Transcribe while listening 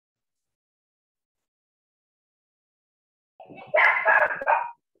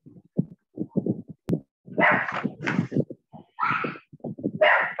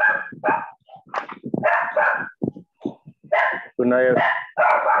Good night.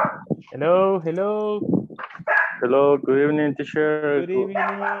 Hello, hello. Hello, good evening, teacher. Good evening.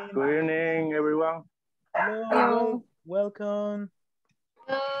 Good evening, everyone. Hello, welcome.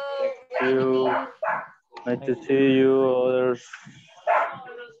 Thank you. Nice to see you, others.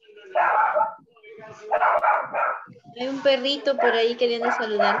 Hay un perrito por ahí queriendo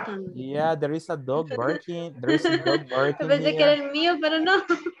saludar también. Yeah, there is a dog barking. There is a dog barking Pensé que era here. el mío, pero no.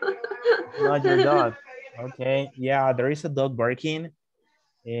 Not your dog. Okay, yeah, there is a dog barking.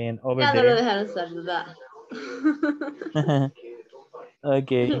 And over Ya no lo there. dejaron saludar.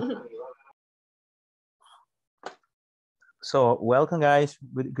 Okay. So welcome, guys.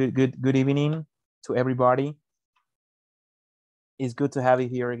 Good evening to everybody. It's good to have you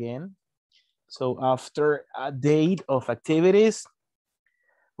here again. So after a day of activities,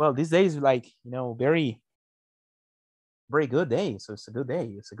 well, this day is like, you know, very good day. So it's a good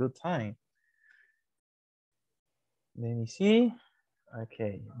day. It's a good time. Let me see.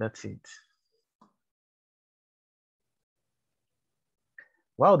 Okay, that's it.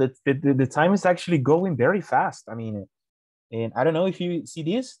 Wow, the time is actually going very fast. I mean, and I don't know if you see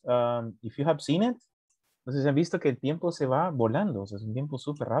this, if you have seen it. Entonces han visto que el tiempo se va volando. O sea, es un tiempo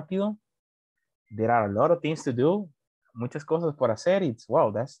súper rápido. There are a lot of things to do. Muchas cosas por hacer. It's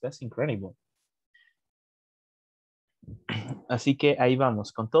wow, that's incredible. Así que ahí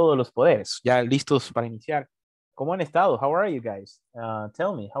vamos, con todos los poderes. Ya listos para iniciar. ¿Cómo han estado? How are you guys?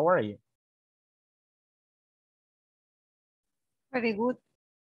 Tell me, how are you? Very good.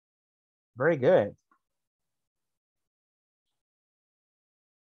 Very good.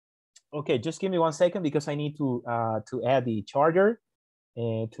 Okay, just give me 1 second because I need to add the charger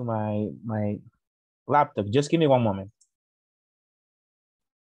to my laptop. Just give me one moment.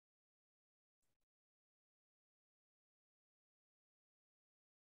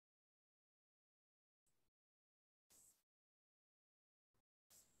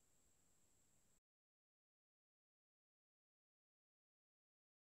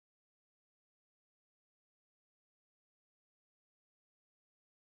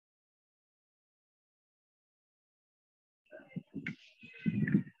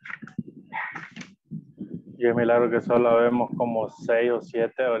 Y es milagro que solo vemos como 6 o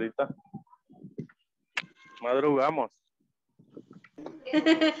 7 ahorita. Madrugamos.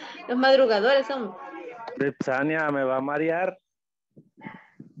 Los madrugadores son. Betsania me va a marear.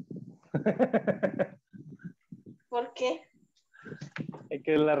 ¿Por qué? Es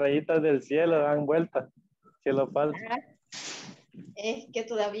que las rayitas del cielo dan vueltas. Cielo falso. Es que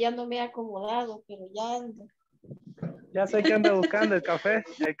todavía no me he acomodado, pero ya ando. Ya sé que anda buscando el café.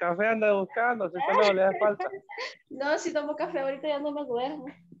 El café anda buscando, si solo le da falta. No, si tomo café ahorita ya no me duermo.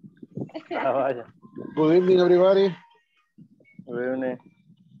 Ah, vaya. Good evening, everybody. Good evening.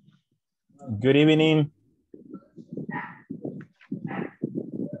 Good evening.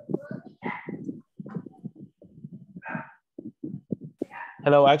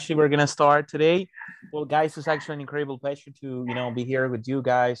 Hello, actually, we're gonna start today. Well, guys, it's actually an incredible pleasure to, you know, be here with you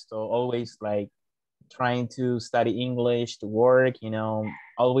guys. So always like trying to study English, to work, you know,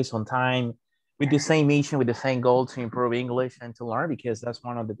 always on time with the same mission, with the same goal to improve English and to learn, because that's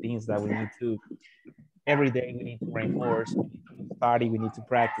one of the things that we need to, every day we need to reinforce, we need to study, we need to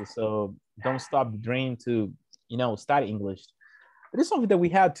practice. So don't stop the dream to, you know, study English. But it's something that we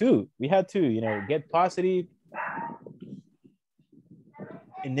had to, you know, get positive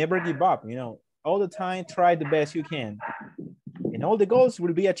and never give up, you know, all the time, try the best you can. And all the goals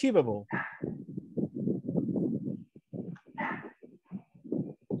will be achievable.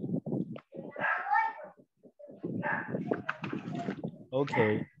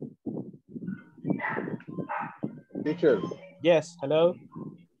 Okay. Teacher, Yes, hello.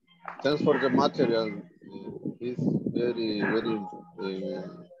 thanks for the material. It's very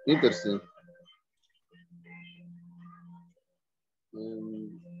interesting.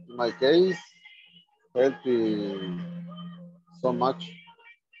 In my case, helped me so much.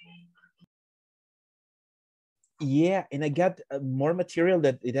 Yeah, and I got more material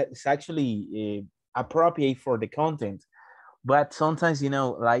that is actually appropriate for the content. But sometimes, you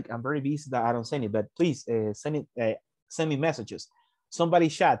know, like I'm very busy that I don't send it, but please send me messages. Somebody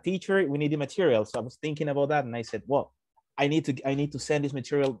chat, teacher, we need the material. So I was thinking about that and I said, well, I need to send this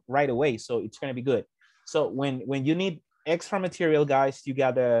material right away. So it's gonna be good. So when you need extra material, guys, you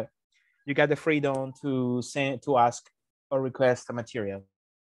got the freedom to ask or request the material.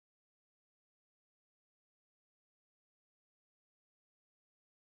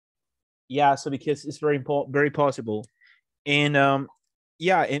 Yeah, so because it's very possible. And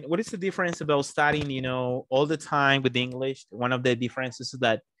yeah, and what is the difference about studying, you know, all the time with English? One of the differences is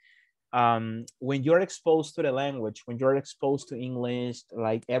that when you're exposed to the language, when you're exposed to English,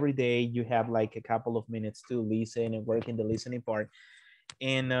 like every day you have like a couple of minutes to listen and work in the listening part.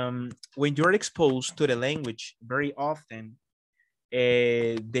 And when you're exposed to the language very often,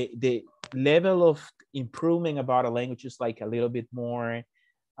 the level of improvement about a language is like a little bit more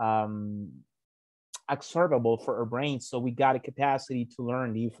absorbable for our brains. So we got a capacity to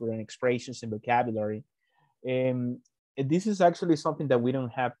learn different expressions and vocabulary. And this is actually something that we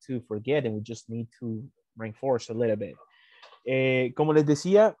don't have to forget, and we just need to reinforce a little bit. Como les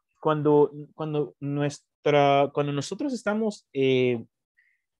decía, cuando nosotros estamos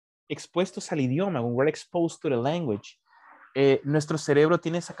expuestos al idioma, when we're exposed to the language, nuestro cerebro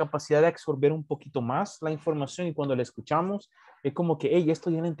tiene esa capacidad de absorber un poquito más la información, y cuando la escuchamos es como que, hey, esto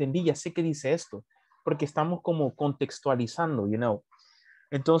ya lo entendí, ya sé qué dice esto, porque estamos como contextualizando, you know.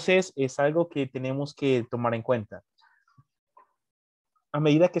 Entonces es algo que tenemos que tomar en cuenta. A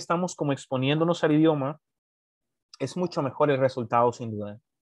medida que estamos como exponiéndonos al idioma, es mucho mejor el resultado sin duda.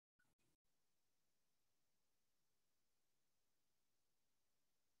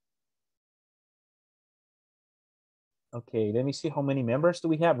 Okay, let me see how many members do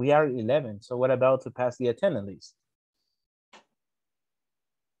we have. We are 11. So what about to pass the attendance list?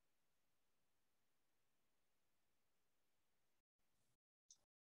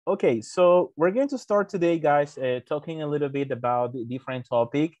 Okay, so we're going to start today, guys, talking a little bit about the different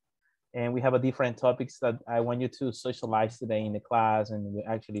topic. And we have a different topics that I want you to socialize today in the class, and we're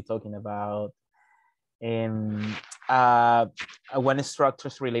actually talking about one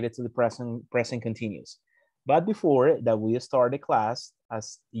structures related to the present continuous. But before that we start the class,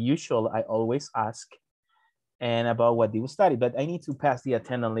 as usual, I always ask and about what they will study, but I need to pass the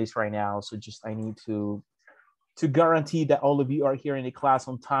attendance list right now. So just I need to guarantee that all of you are here in the class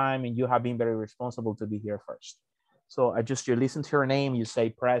on time and you have been very responsible to be here first. So you listen to your name, you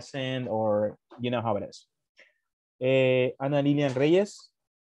say present, or you know how it is. Ana Lilian Reyes.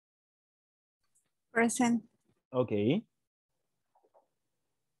 Present. Okay.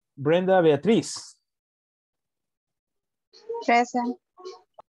 Brenda Beatriz. Present.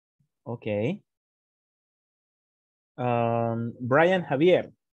 Okay. Brian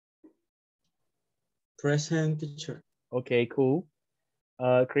Javier. Present, teacher. Okay, cool.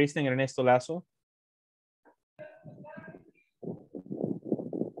 Cristian Ernesto Lazo.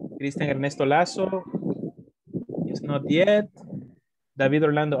 Cristian Ernesto Lazo is not yet. David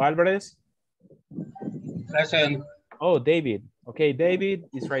Orlando Alvarez. Present. Oh, David. Okay, David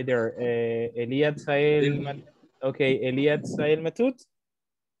is right there. Eliad Sael. Okay, Eliad Sael Matut.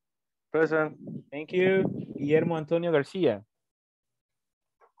 Present. Thank you. Guillermo Antonio Garcia.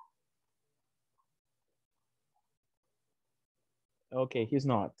 Okay, he's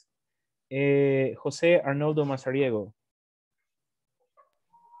not. Jose Arnoldo Mazariego.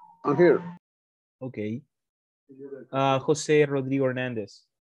 I'm here. Okay. Jose Rodrigo Hernandez.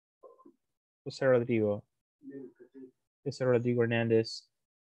 Jose Rodrigo. Jose Rodrigo Hernandez.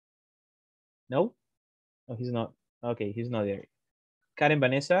 No? Oh, he's not. Okay, he's not there. Karen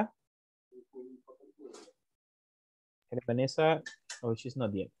Vanessa. Karen Vanessa. Oh, she's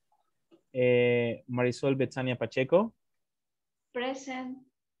not yet. Marisol Betania Pacheco. Present.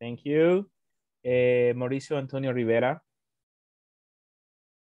 Thank you. Mauricio Antonio Rivera.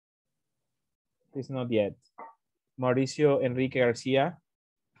 He's not yet. Mauricio Enrique Garcia.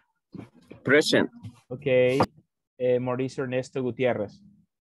 Present. Okay. Mauricio Ernesto Gutierrez.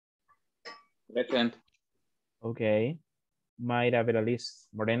 Present. Okay. Mayra Veraliz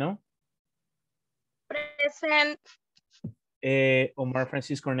Moreno. Present. Omar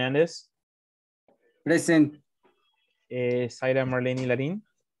Francisco Hernandez. Present. Zaira Marlene Larín.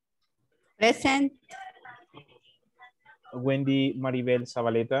 Present. Wendy Maribel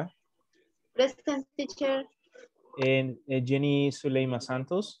Zabaleta. Present, teacher. And Jenny Zuleima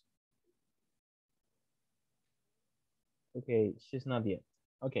Santos. Okay, she's not yet.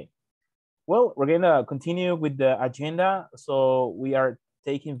 Okay. Well, we're gonna continue with the agenda. So we are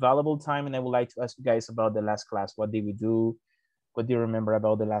taking valuable time, and I would like to ask you guys about the last class. What did we do? What do you remember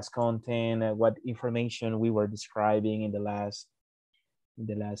about the last content? What information we were describing in the last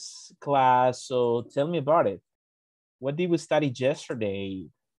class? So tell me about it. What did we study yesterday?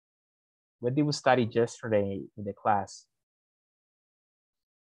 What did we study yesterday in the class?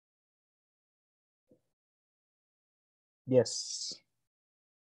 Yes.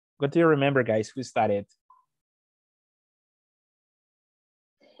 What do you remember, guys? We studied.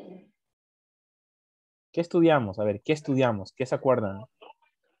 ¿Qué estudiamos? A ver, ¿qué estudiamos? ¿Qué se acuerdan?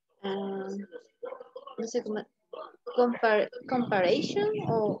 No sé cómo. Comparison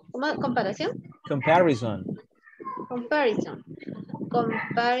o comparación. Comparison. Comparison.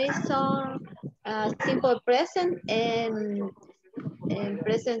 Comparison, simple present and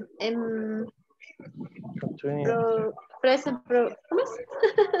present Continue. present ¿cómo es?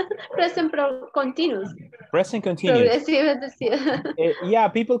 Present continuous. Present continuous. Progressive, es decir. Yeah,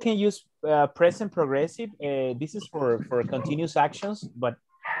 people can use present progressive. This is for continuous actions, but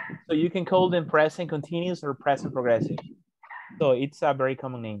so you can call them present continuous or present progressive. So it's a very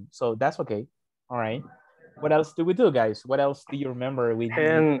common name. So that's okay. All right. What else do we do, guys? What else do you remember?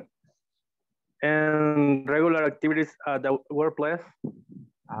 And regular activities at the workplace.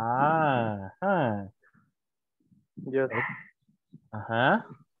 Yes.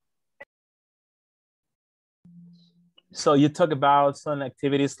 So you talk about some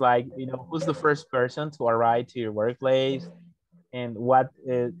activities like, you know, who's the first person to arrive to your workplace and what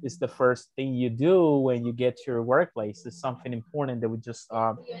is the first thing you do when you get to your workplace. It's something important that we just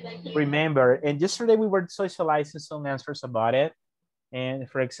remember. And yesterday we were socializing some answers about it. And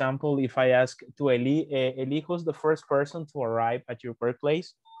for example, if I ask to Eli, who's the first person to arrive at your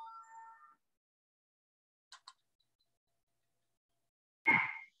workplace?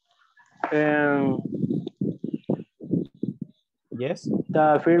 Yes.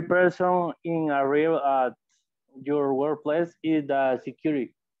 The first person in arrive at your workplace is the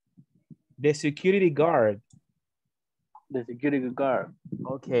security. The security guard. The security guard.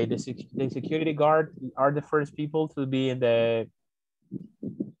 Okay, the security guard are the first people to be in the,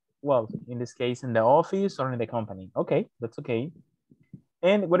 well, in this case, in the office or in the company. Okay, that's okay.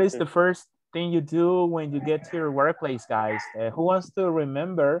 And what is the first thing you do when you get to your workplace, guys? Who wants to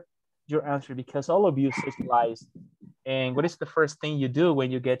remember your answer? Because all of you socialize. And what is the first thing you do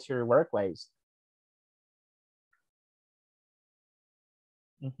when you get to your workplace?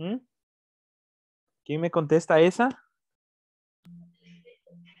 ¿Quién me contesta esa?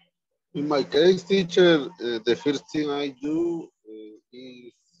 In my case, teacher, the first thing I do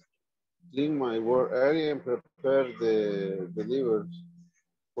is clean my work area and prepare the deliveries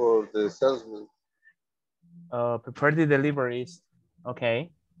for the salesman. Prepare the deliveries.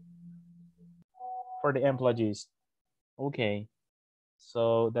 Okay. For the employees. Okay.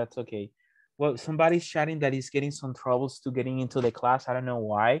 So that's okay. Well, somebody's chatting that is getting some troubles to getting into the class. I don't know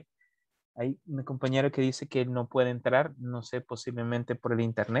why. Hay un compañero que dice que no puede entrar, no sé, posiblemente por el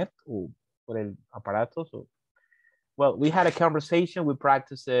internet o por el aparato. So, well, we had a conversation. We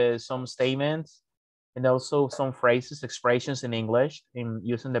practiced some statements and also some phrases, expressions in English in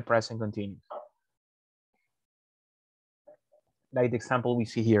using the present continuous. Like the example we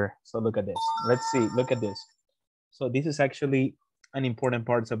see here. So look at this. Let's see. Look at this. So this is actually an important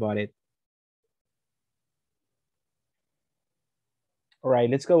part about it. All right,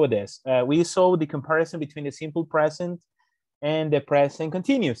 let's go with this. We saw the comparison between the simple present and the present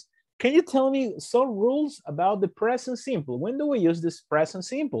continuous. Can you tell me some rules about the present simple? When do we use this present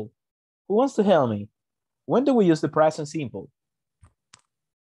simple? Who wants to help me? When do we use the present simple?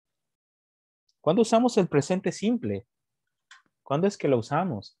 ¿Cuándo usamos el presente simple? ¿Cuándo es que lo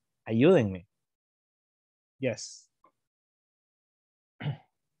usamos? Ayúdenme. Yes.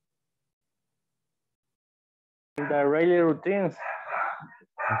 The daily routines.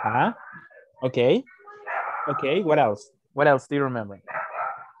 Okay. Okay, what else? What else do you remember?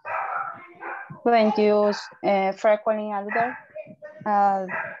 When to use frequently other,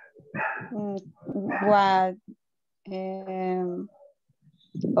 what,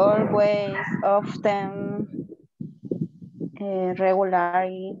 always, often,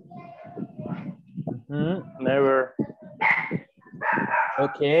 regularly. Never.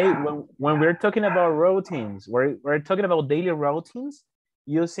 Okay, when we're talking about routines, we're talking about daily routines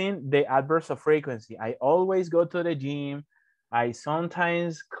using the adverbs of frequency. I always go to the gym. I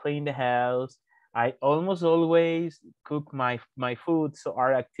sometimes clean the house. I almost always cook my food. So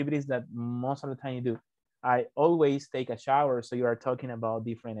are activities that most of the time you do. I always take a shower. So you are talking about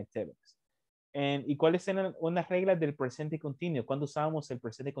different activities. ¿Y cuáles eran unas reglas del presente continuo? ¿Cuándo usábamos el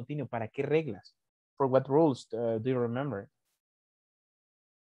presente continuo? ¿Para qué reglas? For what rules do you remember?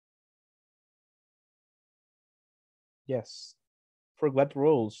 Yes. For what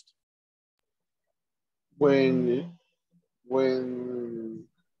rules? When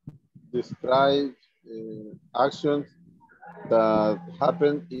describe actions that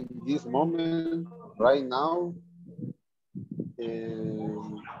happen in this moment, right now,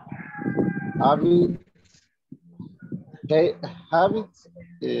 habits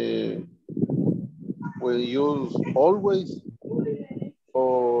we use always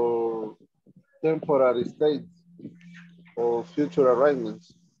for temporary states or future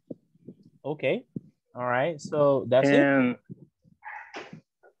arrangements. Okay. All right, so that's it.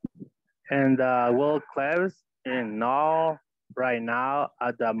 And will class and now, right now,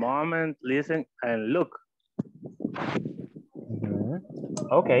 at the moment, listen and look.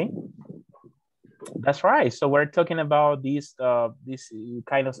 Okay, that's right. So we're talking about these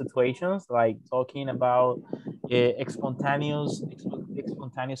kind of situations, like talking about spontaneous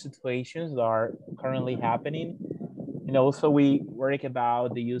situations that are currently happening. And also we work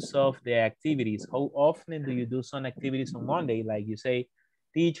about the use of the activities. How often do you do some activities on Monday? Like you say,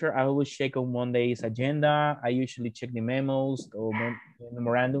 teacher, I always check on Monday's agenda. I usually check the memos or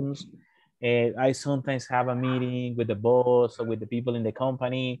memorandums. I sometimes have a meeting with the boss or with the people in the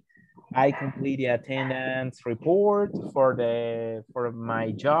company. I complete the attendance report for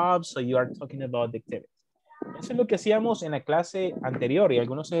my job. So you are talking about the activities. Eso es lo que hacíamos en la clase anterior y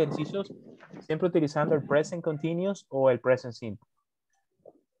algunos ejercicios siempre utilizando el present continuous o el present simple.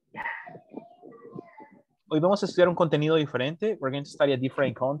 Hoy vamos a estudiar un contenido diferente. We're going to study a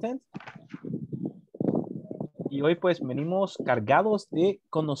different content. Y hoy pues venimos cargados de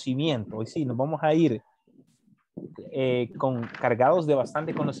conocimiento. Hoy sí, nos vamos a ir cargados de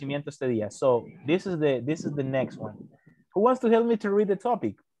bastante conocimiento este día. So this is the next one. Who wants to help me to read the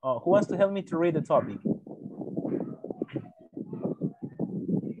topic? Who wants to help me to read the topic?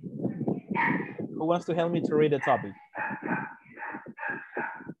 Who wants to help me to read the topic?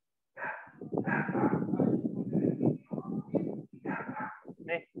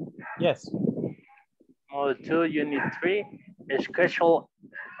 Me. Yes. Module 2, Unit 3, schedule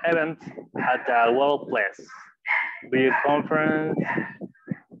events at the workplace. Video conference,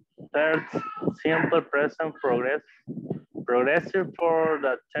 third, simple present progressive for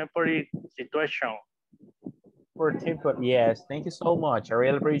the temporary situation. For temporary, yes, thank you so much. I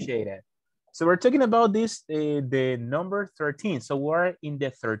really appreciate it. So we're talking about this, the number 13. So we're in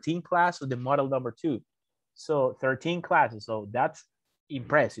the 13th class of the model number 2. So 13 classes, so that's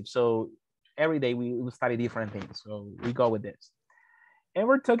impressive. So every day we will study different things. So we go with this. And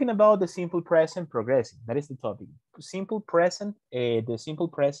we're talking about the simple present progressive. That is the topic. Simple present, the simple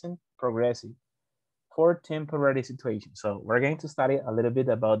present progressive for temporary situations. So we're going to study a little bit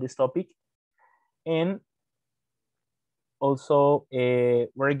about this topic. And also,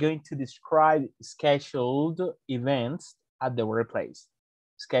 we're going to describe scheduled events at the workplace.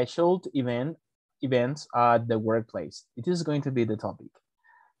 Scheduled events at the workplace. It is going to be the topic.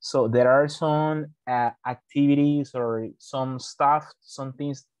 So there are some activities or some stuff, some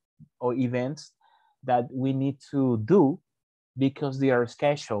things or events that we need to do because they are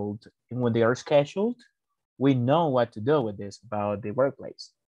scheduled. And when they are scheduled, we know what to do with this about the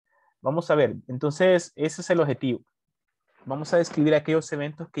workplace. Vamos a ver, entonces ese es el objetivo. Vamos a describir aquellos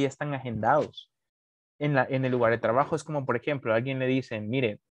eventos que ya están agendados en el lugar de trabajo. Es como, por ejemplo, a alguien le dicen,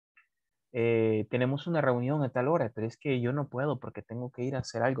 mire, tenemos una reunión a tal hora, pero es que yo no puedo porque tengo que ir a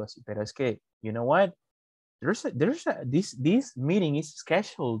hacer algo así. Pero es que, you know what? This meeting is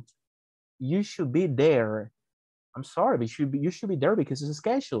scheduled. You should be there. I'm sorry, but you should be there because it's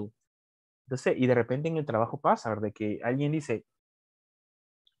scheduled. Entonces, y de repente en el trabajo pasa, ¿verdad? Que alguien dice,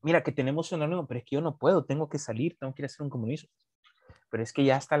 mira, que tenemos una reunión, pero es que yo no puedo, tengo que salir, tengo que ir a hacer un compromiso. Pero es que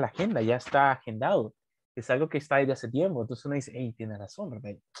ya está la agenda, ya está agendado. Es algo que está desde hace tiempo. Entonces uno dice, hey, tiene razón,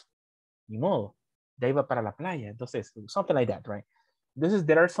 ¿verdad? Ni modo, ya iba para la playa. Entonces, something like that, right?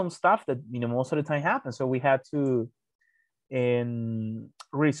 There are some stuff that, you know, most of the time happens. So we have to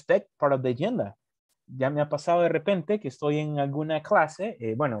respect part of the agenda. Ya me ha pasado de repente que estoy en alguna clase,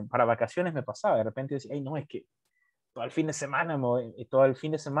 bueno, para vacaciones me pasaba, de repente decía, hey, no, es que todo el fin de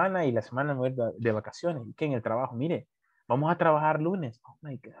semana y la semana me voy de vacaciones. ¿Y qué? En el trabajo, mire, vamos a trabajar lunes. Oh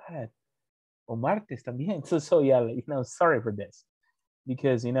my God. O martes también. So yeah, you know, sorry for this.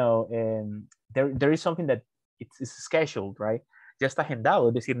 Because, you know, there is something that it's scheduled, right? Ya está agendado,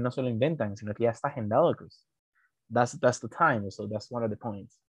 es decir, no se lo inventan, sino que ya está agendado. That's the time, so that's one of the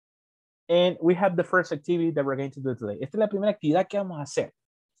points. And we have the first activity that we're going to do today. Esta es la primera actividad que vamos a hacer.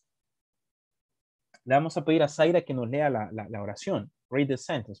 Le vamos a pedir a Zaira que nos lea la oración. Read the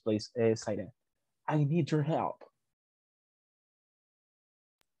sentence, please, Zaira. I need your help.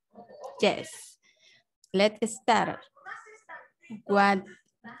 Yes. Let's start. What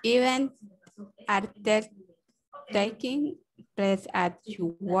events are taking place at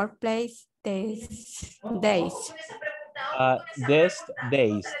your workplace these days? These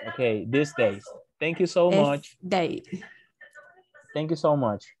days. Okay, these days. Thank you so much. Thank you so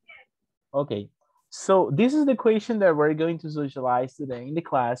much. Okay. So this is the question that we're going to socialize today in the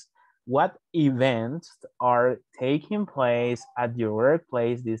class. What events are taking place at your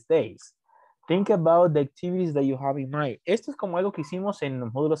workplace these days? Think about the activities that you have in mind. Esto es como algo que hicimos en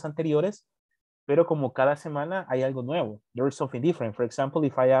los módulos anteriores, pero como cada semana hay algo nuevo. There is something different. For example,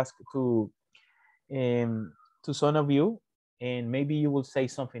 if I ask to some of you, and maybe you will say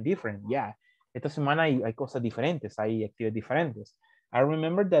something different. Yeah, esta semana hay cosas diferentes, hay actividades diferentes. I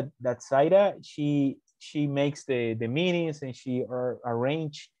remember that Zaira, she makes the meetings and she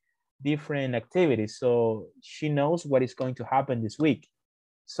arrange different activities. So she knows what is going to happen this week.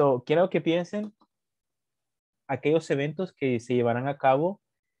 So quiero que piensen aquellos eventos que se llevarán a cabo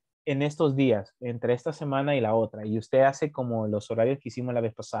en estos días, entre esta semana y la otra. Y usted hace como los horarios que hicimos la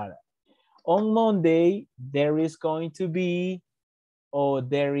vez pasada. On Monday, there is going to be, or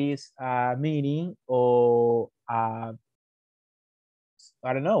there is a meeting, or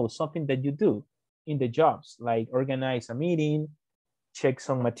I don't know, something that you do in the jobs, like organize a meeting, check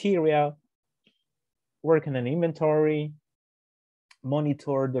some material, work on an inventory,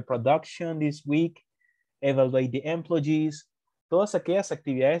 monitor the production this week, evaluate the employees, todas aquellas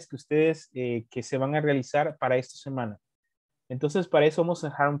actividades que ustedes que se van a realizar para esta semana. Entonces, para eso vamos a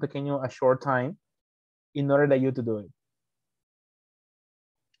dejar a short time in order that you to do it.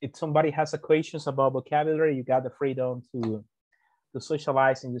 If somebody has a questions about vocabulary, you got the freedom to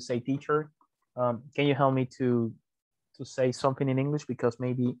socialize and you say, teacher, can you help me to say something in English? Because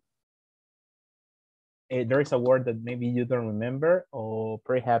maybe there is a word that maybe you don't remember, or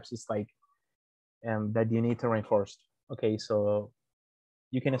perhaps it's like that you need to reinforce. Okay, so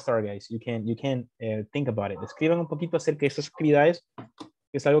you can start, guys. You can think about it. Escriban un poquito acerca de estas actividades,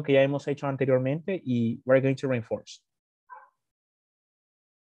 que es algo que ya hemos hecho anteriormente y we're going to reinforce.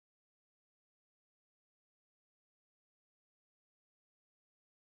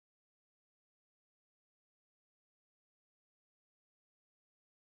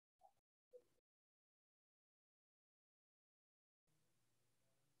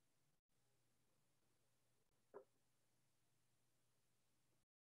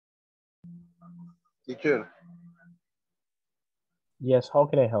 Teacher, Yes, how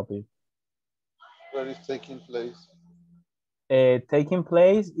can I help you? where is taking place? Taking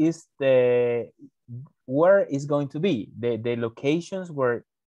place is where is going to be, the locations where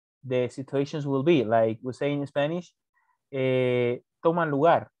the situations will be. Like we say in Spanish, toman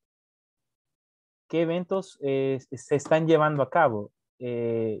lugar. ¿Qué eventos se están llevando a cabo?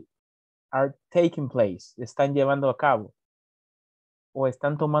 Are taking place, están llevando a cabo. O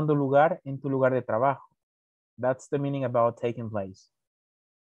están tomando lugar en tu lugar de trabajo. That's the meaning about taking place.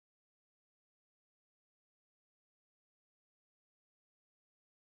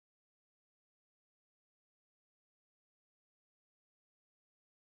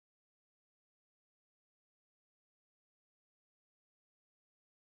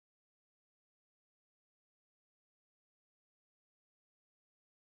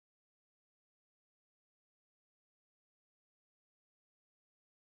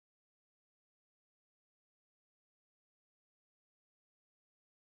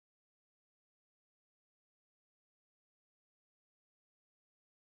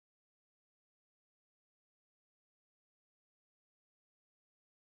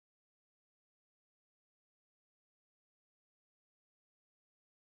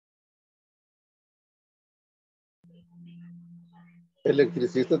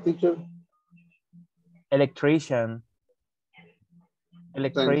 Electricista, teacher? Electrician.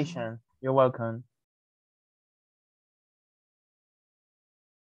 Thanks. You're welcome.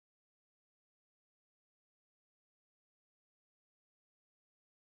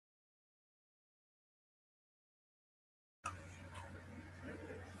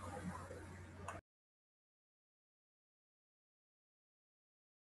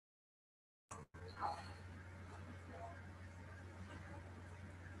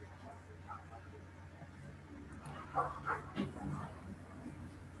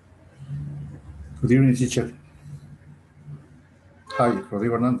 Good evening, teacher. Hi,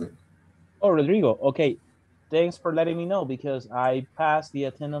 Rodrigo Hernandez. Oh, Rodrigo, okay. Thanks for letting me know because I passed the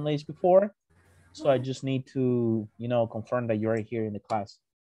attendance list before. So I just need to, confirm that you're here in the class.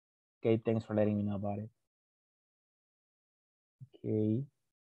 Okay, thanks for letting me know about it. Okay.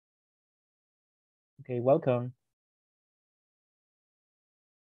 Okay, welcome.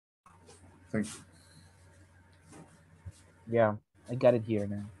 Thank you. Yeah, I got it here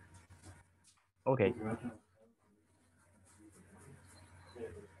now. Okay.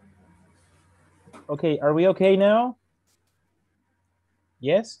 Okay, are we okay now?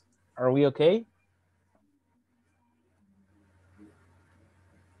 Yes? Are we okay?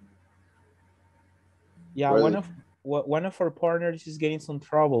 Yeah, Ready. one of our partners is getting some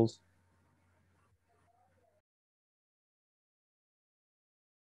troubles.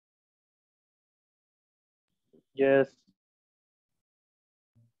 Yes.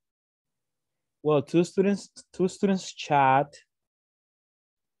 Well, two students chat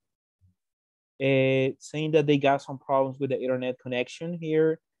saying that they got some problems with the internet connection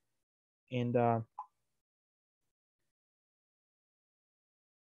here. And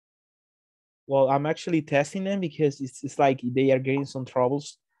well, I'm actually testing them because it's like they are getting some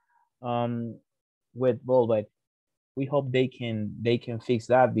troubles with, well, but we hope they can fix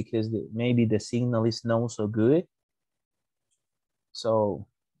that because maybe the signal is not so good. So,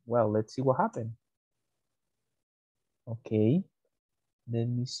 well, let's see what happened. Okay, let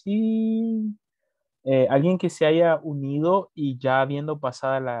me see. ¿Alguien que se haya unido y ya habiendo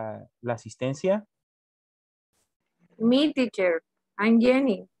pasada la asistencia? Me, teacher. I'm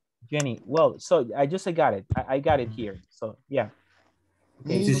Jenny. Jenny, well, so I got it. I got it here. So, yeah.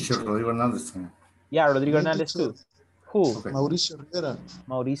 Okay. Teacher Rodrigo Hernandez. Yeah, Rodrigo Hernandez too. Who? Okay. Mauricio Rivera.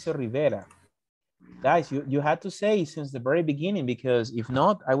 Mauricio Rivera. Guys, you had to say since the very beginning, because if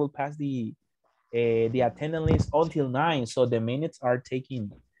not, I will pass the attendance list until 9, so the minutes are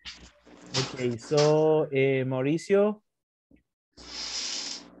taking. Okay, so Mauricio.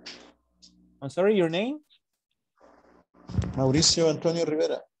 I'm sorry, your name? Mauricio Antonio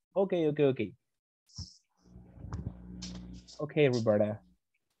Rivera. Okay. Okay, Roberta.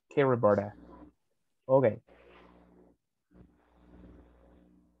 Okay.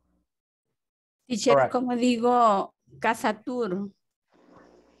 Teacher, Alright. como digo, casa tour.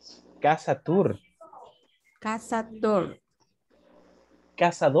 Casa tour. Casa tour.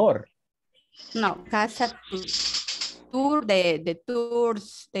 Cazador. No, casa tour. Tour de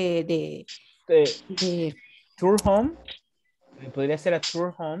tours, de Tour home. Podría ser a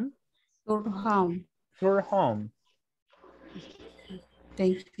tour home. tour home. Tour home.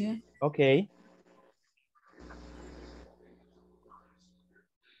 Thank you. Okay.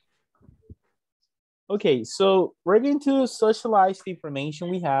 Okay, so we're going to socialize the information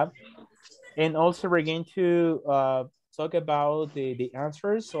we have, and also we're going to talk about the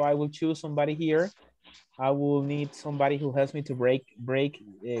answers. So I will choose somebody here. I will need somebody who helps me to break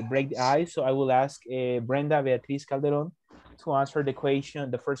the ice. So I will ask Brenda Beatriz Calderon to answer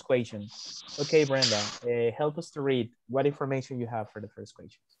the first question. Okay, Brenda, help us to read what information you have for the first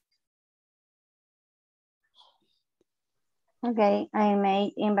question. Okay, I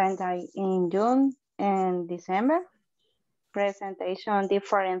made inventory in June and December. Presentation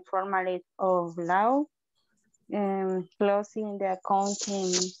different formalities of law. Closing the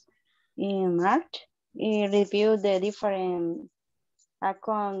accounting in March. Review the different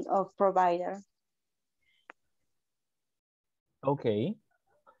account of provider. Okay.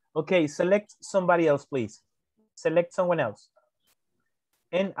 Okay, select somebody else, please. Select someone else.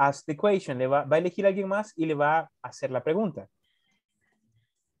 And ask the question. Va a elegir a alguien más y le va a hacer la pregunta.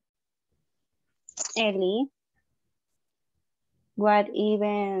 Ellie, what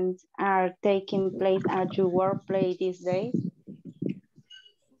events are taking place at your workplace these days?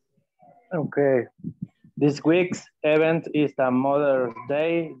 Okay. This week's event is the Mother's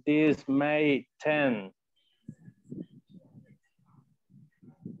Day, this May 10.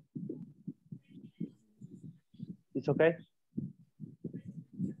 It's okay?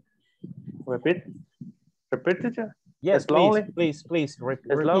 Repeat it? Yes, slowly? please. Repeat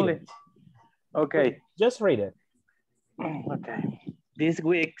Slowly. it. Okay. Just read it. Okay. This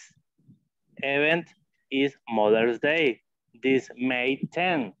week's event is Mother's Day, this May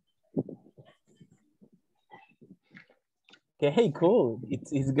 10. Okay, cool.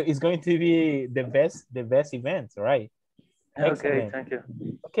 It's going to be the best event, right? Okay, Excellent. thank you.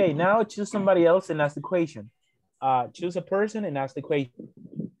 Okay, now choose somebody else and ask the question. Choose a person and ask the question.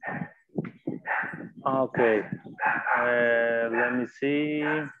 Okay. Let me see.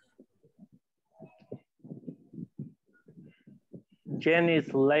 Jenny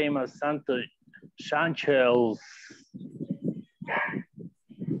Lema Santos Sanchez.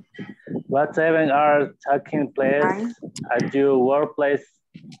 What events are taking place at your workplace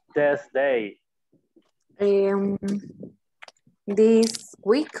this day? This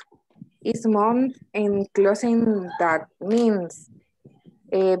week is month and closing. That means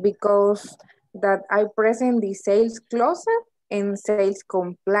because that I present the sales closet and sales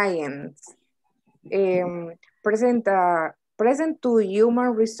compliance. Present to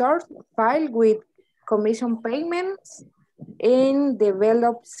human resource file with commission payments and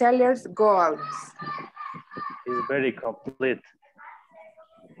develop sellers goals. It's very complete.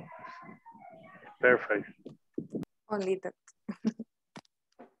 Perfect. Only that.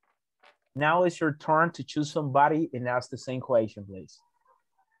 Now it's your turn to choose somebody and ask the same question, please.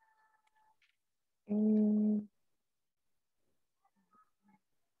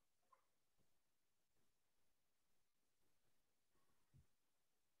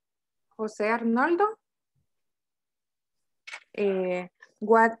 José Arnoldo.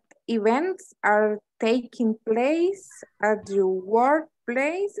 What events are taking place at your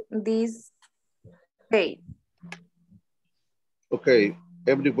workplace this day? Okay,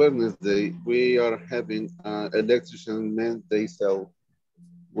 every Wednesday we are having an electrician man day sale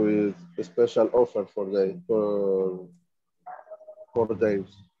with a special offer for 4 days.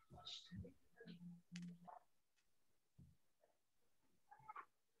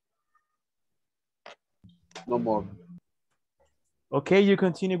 No more. Okay, you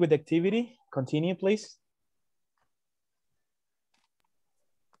continue with the activity. Continue, please.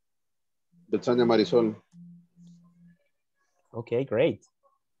 Betania Marisol. Okay, great.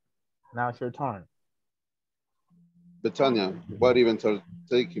 Now it's your turn. Betania, what events are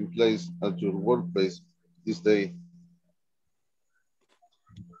taking place at your workplace this day?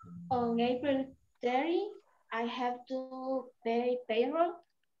 On April 30, I have to pay payroll.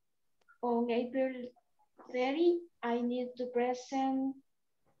 On April 30, I need to present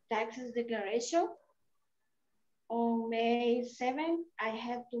taxes declaration. On May 7, I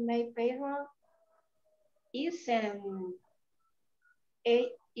have to make payroll is an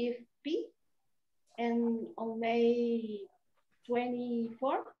AFP. And on May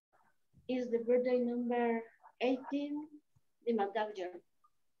 24 is the birthday number 18, the manager.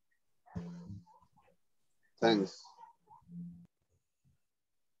 Thanks.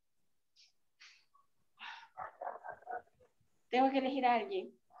 Tengo que elegir a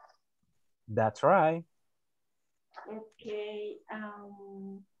alguien. That's right. Okay.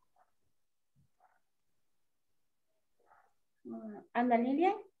 Ana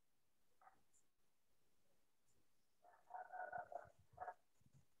Lilia.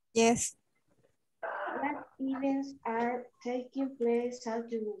 Yes. What events are taking place at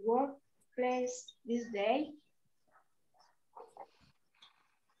your workplace this day?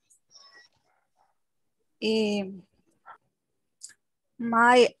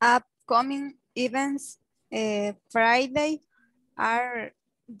 My upcoming events Friday are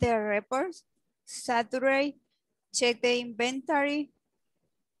the reports, Saturday, check the inventory,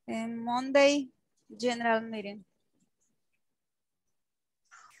 and Monday, general meeting.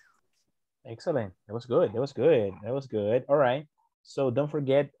 Excellent. That was good. That was good. That was good. All right. So don't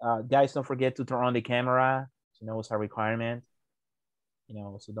forget, guys, don't forget to turn on the camera. You know, it's a requirement. You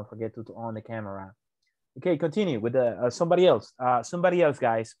know, so don't forget to turn on the camera. Okay, continue with the somebody else. Somebody else,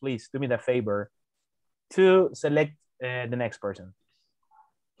 guys, please do me the favor to select the next person.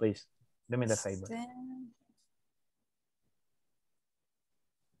 Please do me the favor.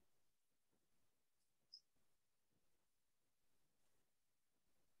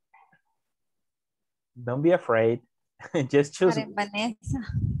 Don't be afraid. Just choose. Vanessa.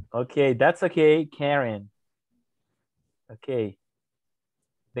 Okay, that's okay, Karen. Okay.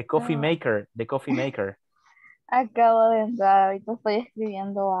 The coffee maker, the coffee maker. Acabo de entrar, ahorita estoy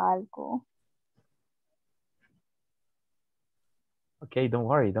escribiendo algo. Okay, don't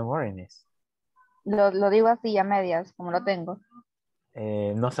worry, miss. Lo digo así a medias, como lo tengo.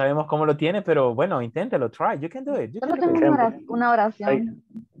 No sabemos cómo lo tiene, pero bueno, inténtelo, try. You can do it. Solo tengo una oración.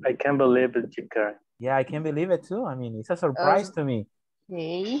 I can't believe it, Karen. Yeah, I can't believe it too. I mean, it's a surprise to me.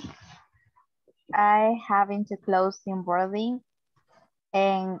 Okay. I having to close in boarding,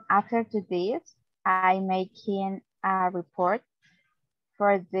 and after to this, I making a report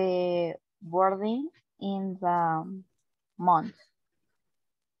for the boarding in the month.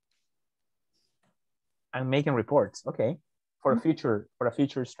 I'm making reports. Okay. For future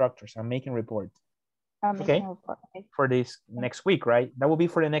structures, I'm making reports. Okay. For this next week, right? That will be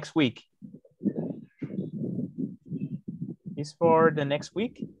for the next week. Is for the next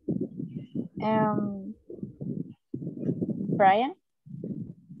week? Brian.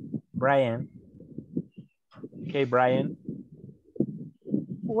 Brian. Okay, Brian.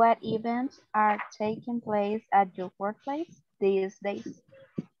 What events are taking place at your workplace these days?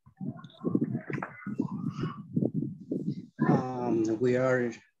 We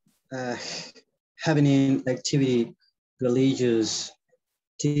are having an activity religious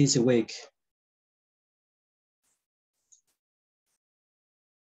this week.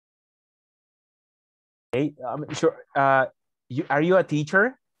 Okay, sure. Are you a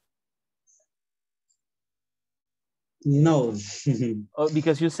teacher? No. Oh,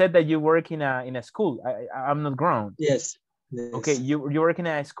 because you said that you work in a school. I'm not grown. Yes. Yes. Okay, you work in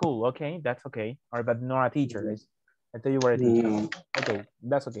a school. Okay, that's okay. All right, but not a teacher. I thought you were a teacher. No. Okay,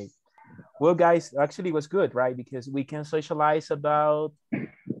 that's okay. Well, guys, actually it was good, right? Because we can socialize about,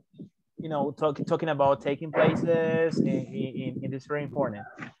 you know, talking about taking places, and it's very important.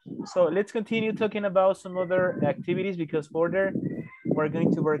 So let's continue talking about some other activities, because for we're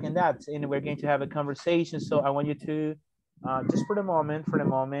going to work on that, and we're going to have a conversation. So I want you to just for the moment,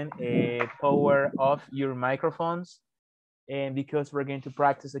 power off your microphones, and because we're going to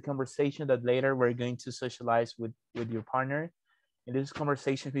practice the conversation that later we're going to socialize with your partner. And this is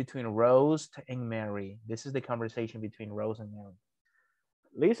conversation between Rose and Mary. This is the conversation between Rose and Mary.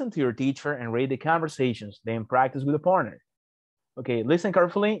 Listen to your teacher and read the conversations, then practice with a partner. Okay, listen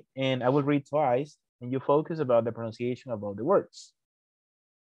carefully, and I will read twice, and you focus about the pronunciation about the words.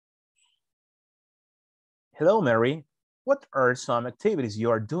 Hello, Mary. What are some activities you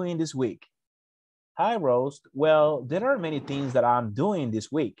are doing this week? Hi, Rose. Well, there are many things that I'm doing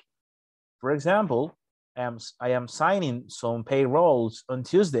this week. For example, I am signing some payrolls on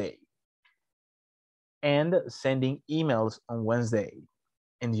Tuesday and sending emails on Wednesday.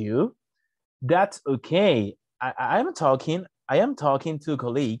 And you? That's okay. I am talking to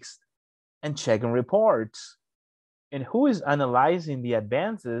colleagues and checking reports. And who is analyzing the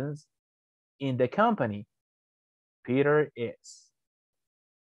advances in the company? Peter is.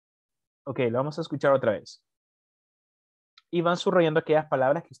 Ok, lo vamos a escuchar otra vez. Y van subrayando aquellas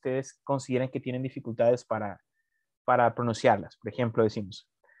palabras que ustedes consideren que tienen dificultades para pronunciarlas. Por ejemplo, decimos,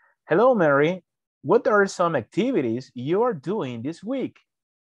 hello, Mary. What are some activities you are doing this week?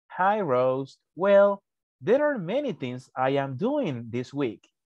 Hi, Rose. Well, there are many things I am doing this week.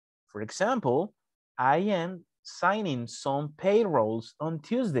 For example, I am signing some payrolls on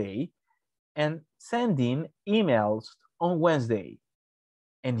Tuesday and sending emails on Wednesday.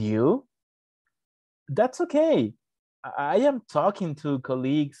 And you? That's okay. I am talking to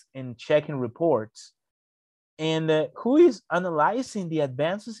colleagues and checking reports. And who is analyzing the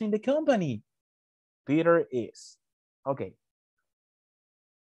advances in the company? Peter is. Ok.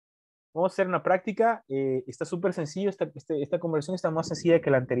 Vamos a hacer una práctica. Está súper sencillo. Esta conversión está más sencilla que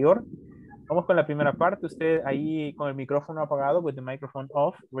la anterior. Vamos con la primera parte. Usted ahí con el micrófono apagado, with the microphone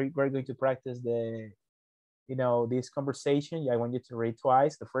off. We're going to practice this conversation. I want you to read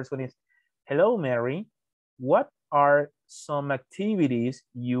twice. The first one is, hello, Mary. What are some activities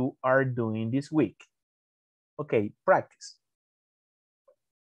you are doing this week? Okay, practice.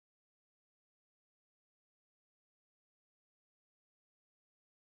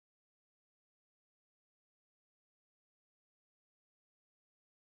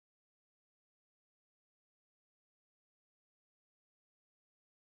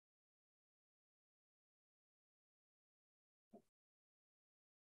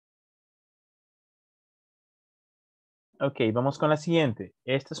 Ok, vamos con la siguiente.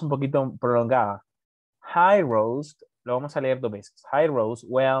 Esta es un poquito prolongada. Hi, Rose. Lo vamos a leer 2 veces. Hi, Rose.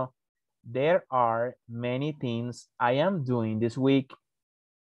 Well, there are many things I am doing this week.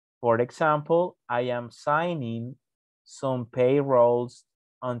 For example, I am signing some payrolls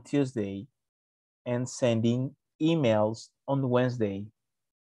on Tuesday and sending emails on Wednesday.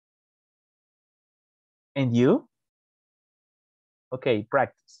 And you? Okay,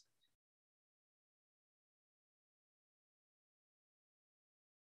 practice.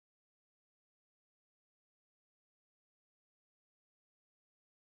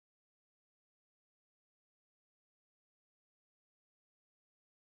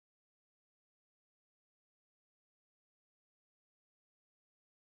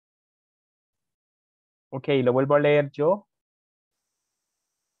 Ok, lo vuelvo a leer yo.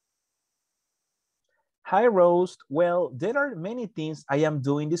 Hi, Rose. Well, there are many things I am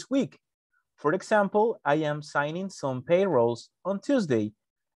doing this week. For example, I am signing some payrolls on Tuesday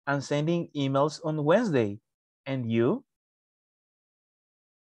and sending emails on Wednesday. And you?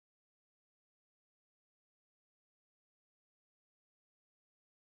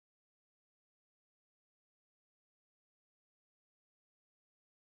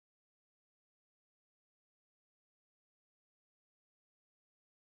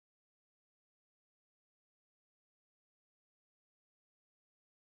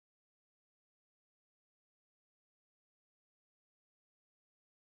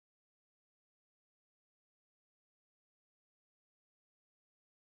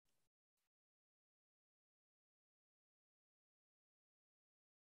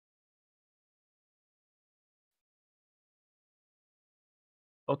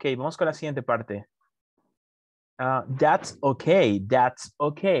 Ok, vamos con la siguiente parte. That's okay. That's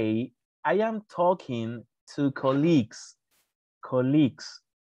okay. I am talking to colleagues. Colleagues.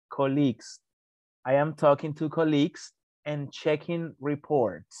 I am talking to colleagues and checking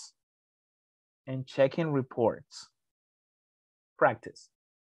reports. Practice.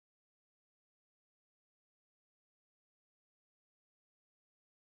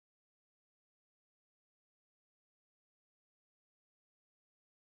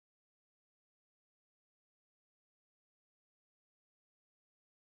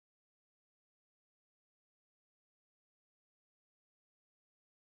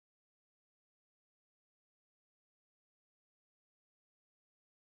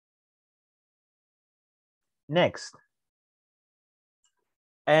 Next.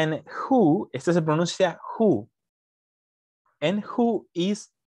 And who, este se pronuncia who. And who is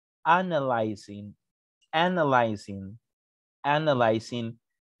analyzing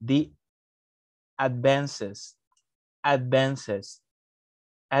the advances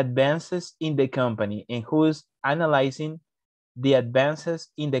in the company, and who is analyzing the advances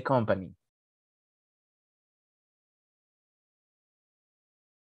in the company.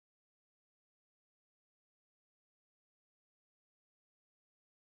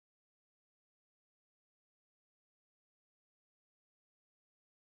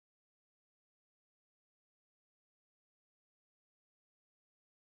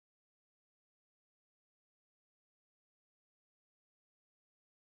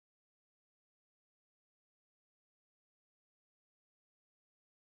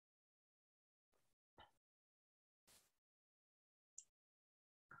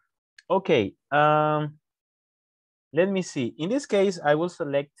 Okay, let me see. In this case, I will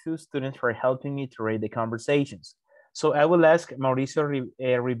select 2 students for helping me to read the conversations. So I will ask Mauricio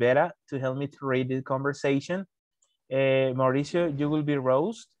Rivera to help me to read the conversation. Mauricio, you will be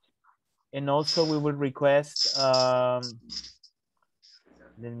Rose. And also we will request, let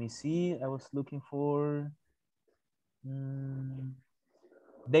me see, I was looking for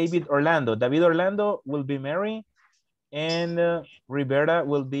David Orlando. David Orlando will be Mary, and Rivera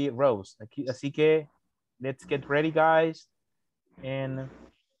will be Rose. Así que let's get ready, guys. And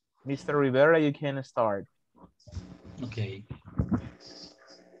Mr. Rivera, you can start. Okay.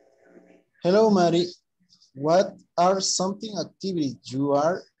 Hello, Mary. What are something activities you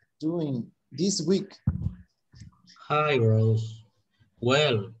are doing this week? Hi, Rose.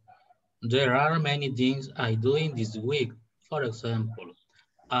 Well, there are many things I doing this week. For example,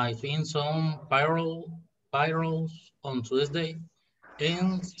 I think some payrolls on Tuesday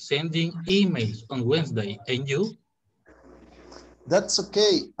and sending emails on Wednesday. And you? That's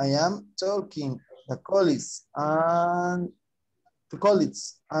okay. I am talking to colleagues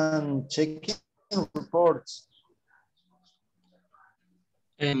and checking reports.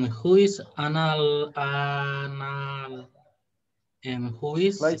 And who is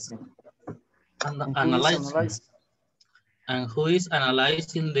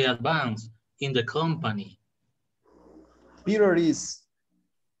analyzing the advance in the company? Peter is.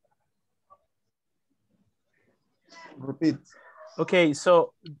 Repeat. Okay,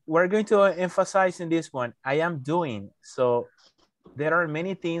 so we're going to emphasize in this one, I am doing. So there are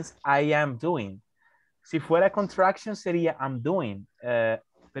many things I am doing. Si fuera contraction sería I'm doing. Pero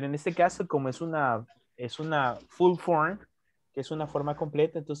en este caso, como es una full form, que es una forma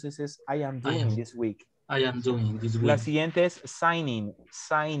completa, entonces es I am doing this week. I am doing this week. La siguiente es signing.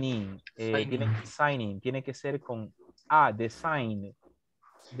 Tiene que ser con A, de sign,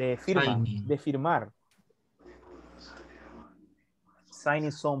 de firma, de firmar.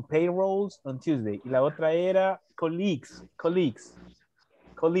 Signing some payrolls on Tuesday. Y la otra era colleagues.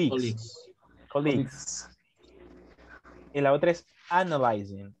 Y la otra es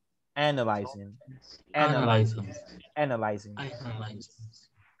analyzing.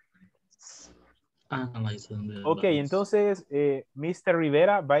 Ok, entonces Mr.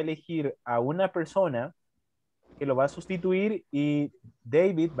 Rivera va a elegir a una persona que lo va a sustituir y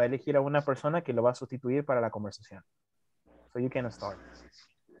David va a elegir a una persona que lo va a sustituir para la conversación. So you can start.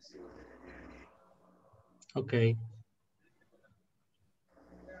 Okay.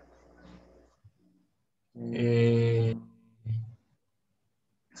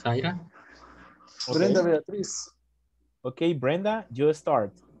 Zaira? Okay. Brenda Beatriz. Okay, Brenda, you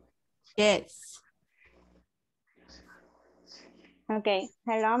start. Yes. Okay.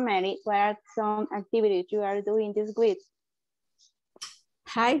 Hello, Mary. What are some activities you are doing this week?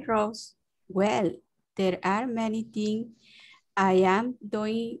 Hi, Rose. Well, there are many things I am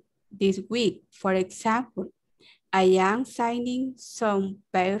doing this week. For example, I am signing some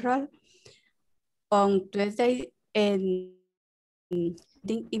payroll on Tuesday and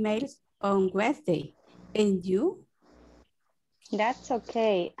sending emails on Wednesday. And you? That's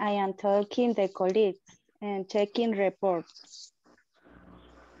okay. I am talking to colleagues and checking reports.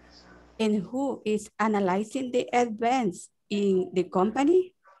 And who is analyzing the advance in the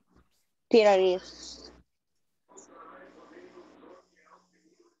company? Peter is.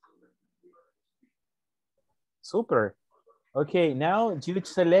 Super. Okay, now you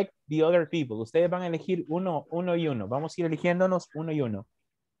select the other people. Ustedes van a elegir uno y uno. Vamos a ir eligiéndonos uno y uno.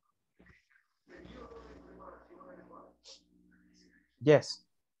 Yes.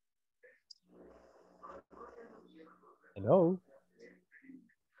 Hello.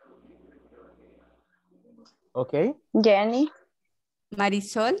 Okay. Jenny.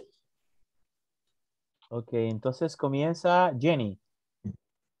 Marisol. Ok, entonces comienza Jenny.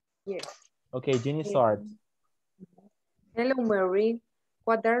 Yes. Ok, Jenny start. Hello, Mary.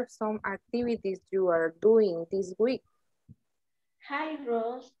 What are some activities you are doing this week? Hi,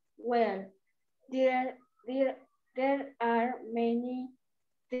 Rose. Well, there, there, there are many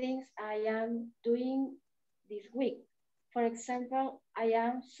things I am doing this week. For example, I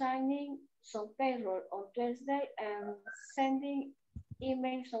am signing some payroll on Thursday and sending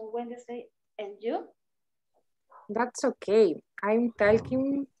emails on Wednesday. And you? That's okay. I'm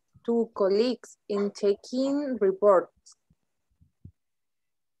talking to colleagues in checking reports.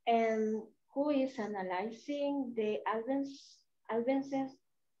 And who is analyzing the advances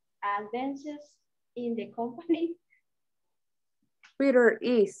in the company? Peter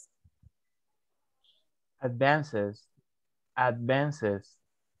is. Advances. Advances.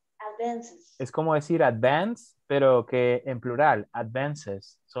 Advances. Es como decir advance, pero que en plural,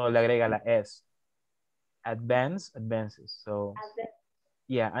 advances. Solo le agrega la S. Advances. So,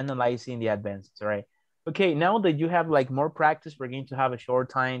 yeah, analyzing the advances, right? Okay, now that you have like more practice, we're going to have a short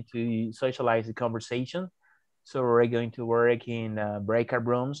time to socialize the conversation. So we're going to work in breakout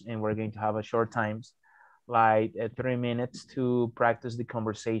rooms and we're going to have a short times, like 3 minutes to practice the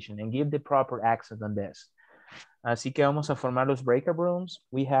conversation and give the proper accent on this. Así que vamos a formar los breakout rooms.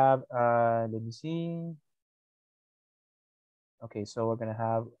 We have, let me see. Okay, so we're gonna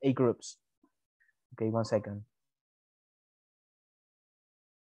have 8 groups. Okay, 1 second.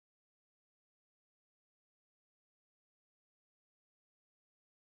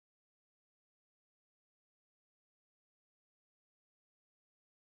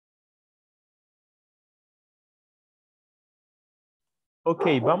 Ok,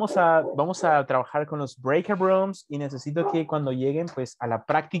 vamos a trabajar con los breakout rooms y necesito que cuando lleguen pues a la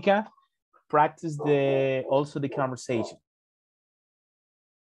práctica, practice also the conversation.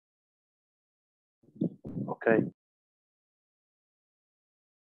 Okay.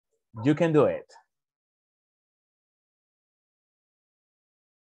 You can do it.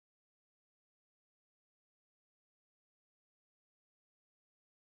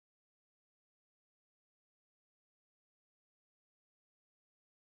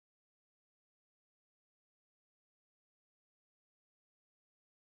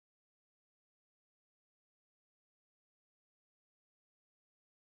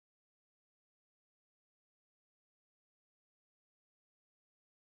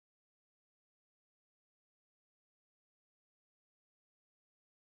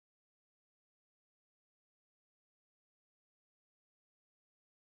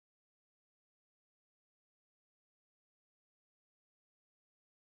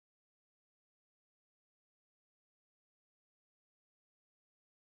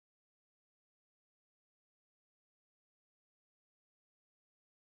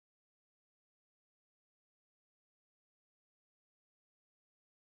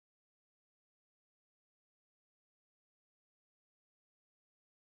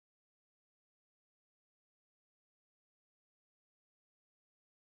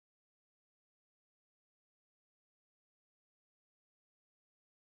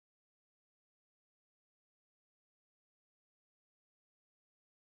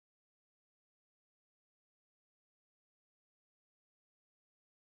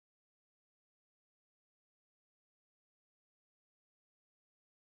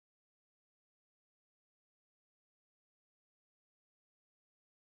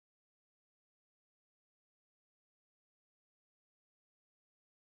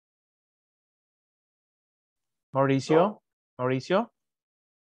 Mauricio, Mauricio.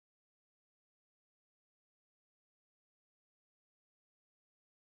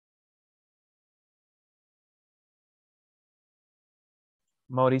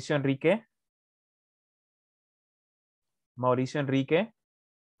 Mauricio Enrique. Mauricio Enrique.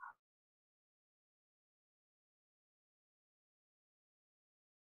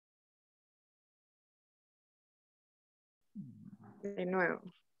 De nuevo.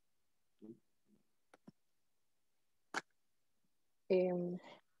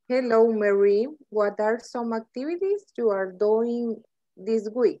 Hello, Mary. What are some activities you are doing this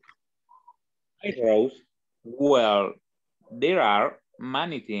week? Hi, Rose. Well, there are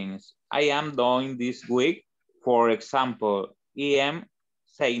many things I am doing this week. For example, I am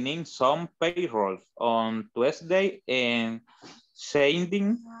signing some payrolls on Tuesday and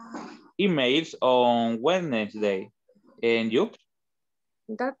sending emails on Wednesday. And you?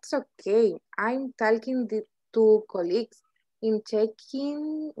 That's okay. I'm talking to colleagues in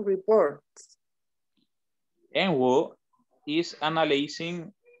checking reports. And who is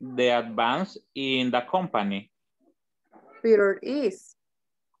analyzing the advance in the company? Peter is.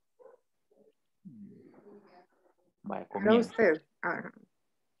 Vaya, Hello, comienza. sir.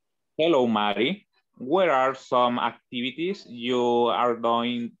 Hello, Mari. What are some activities you are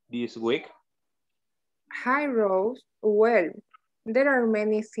doing this week? Hi, Rose. Well, there are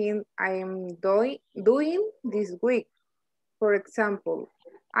many things I am doing this week. For example,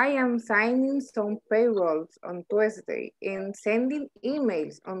 I am signing some payrolls on Tuesday and sending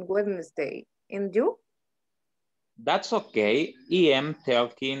emails on Wednesday. And you? That's okay. I am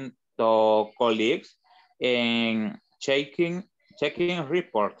talking to colleagues and checking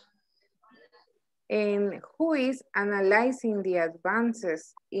reports. And who is analyzing the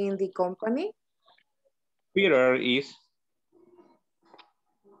advances in the company? Peter is.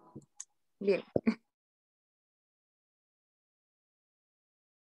 Bien.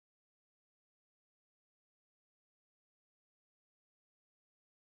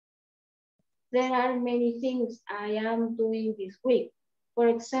 There are many things I am doing this week. For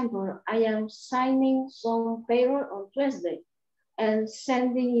example, I am signing some payroll on Tuesday and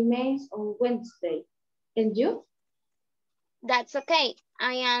sending emails on Wednesday. And you? That's okay.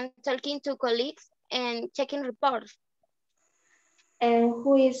 I am talking to colleagues and checking reports. And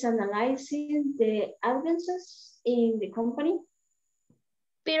who is analyzing the advances in the company?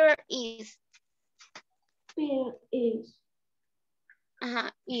 Peter is. Peter is.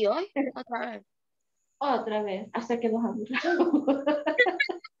 Ajá. ¿Y hoy? Otra vez. Otra vez, hasta que nos aburramos.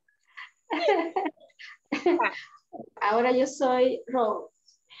 Ahora yo soy Rose.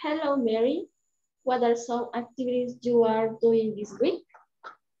 Hello, Mary. What are some activities you are doing this week?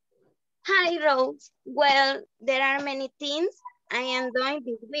 Hi, Rose. Well, there are many things I am doing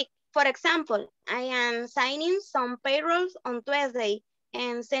this week. For example, I am signing some payrolls on Tuesday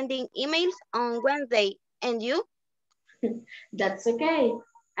and sending emails on Wednesday. And you? That's okay.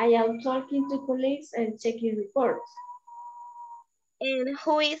 I am talking to colleagues and checking reports. And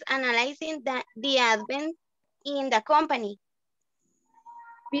who is analyzing the advent in the company?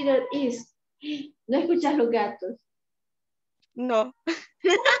 Peter is. ¿No escuchas los gatos? No.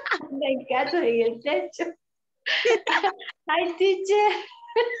 Hay gatos en el techo. Hi, teacher.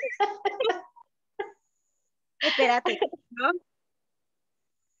 Espérate, ¿no?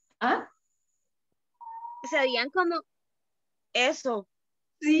 ¿Ah? Se oían como eso.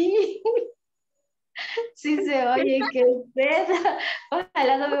 Sí. Sí se oye que usted.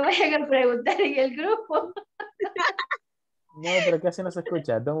 Ojalá no me vayan a preguntar en el grupo. No, pero casi no se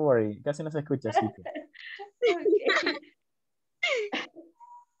escucha. Don't worry. Casi no se escucha, sí. Okay.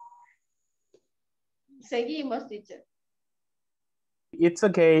 Seguimos, teacher. It's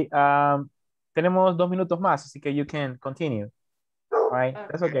okay. Tenemos 2 minutos más, así que you can continue. All right, Okay.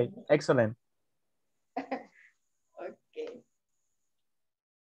 that's okay. Excellent. Okay.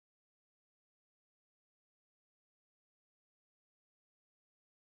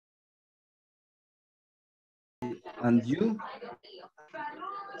 And you?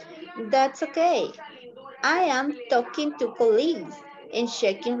 That's okay. I am talking to colleagues and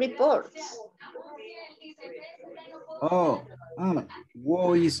checking reports. Oh,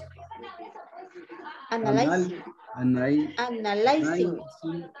 what is Analyzing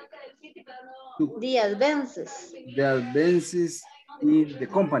the advances in the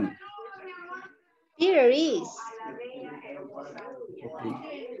company? Peter is. Okay.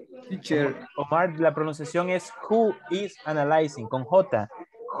 Teacher. Omar, la pronunciación es who is analyzing, con J.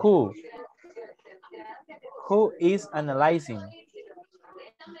 Who. Who is analyzing?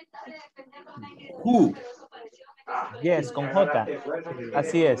 Who? Yes, con J.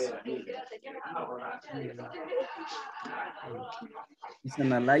 Así es. Is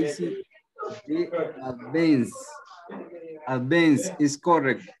analyzing the advance. Advance is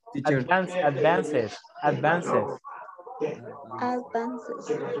correct, teacher. Advances. Advances.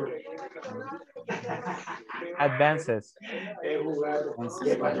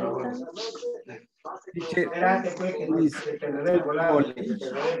 Teacher, is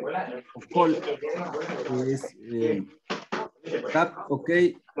college is that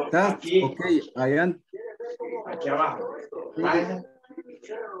okay? That's okay. I am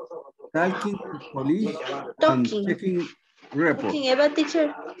talking to police and checking report. Talking about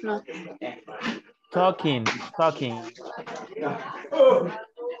teacher? No. Talking. Talking to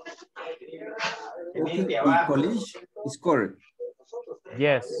college is correct.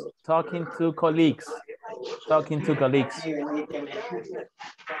 Yes, talking to colleagues. Talking to colleagues.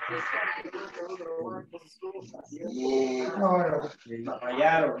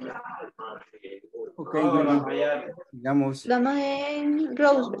 Okay, digamos. Vamos en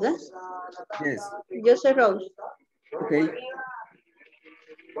Rose, ¿verdad? Yes. Yo soy Rose. Okay.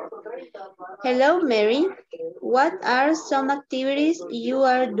 Hello, Mary. What are some activities you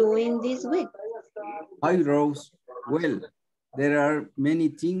are doing this week? Hi, Rose. Well, there are many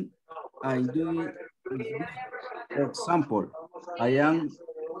things I do this week. For example, I am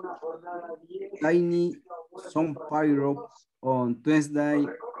tiny some pyro on Tuesday,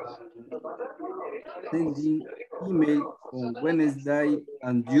 sending email on Wednesday,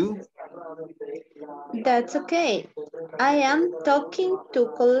 and you? That's okay. I am talking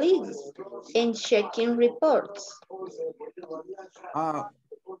to colleagues and checking reports.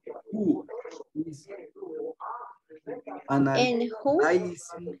 Who is And who?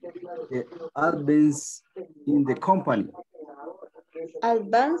 analyzing the advance in the company?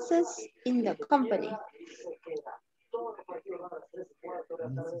 Advances in the company.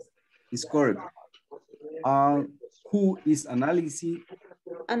 Is correct. Who is analyzing?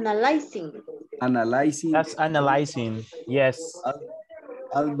 Analyzing. That's analyzing. Yes.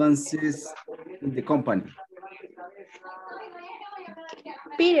 Advances in the company.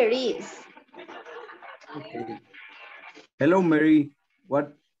 Peter is. Okay. Hello, Mary.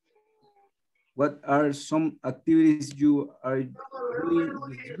 What are some activities you are doing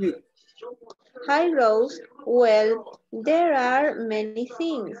this week? Hi, Rose. Well, there are many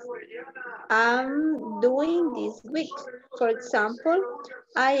things I'm doing this week. For example,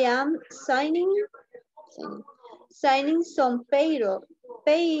 I am signing some payrolls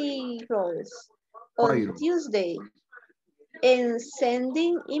on Tuesday and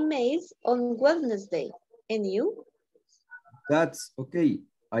sending emails on Wednesday. And you? That's okay.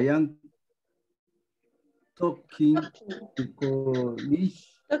 I am talking to colleagues.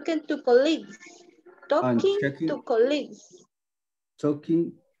 Talking to colleagues.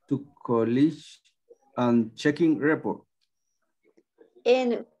 Talking to colleagues and checking report.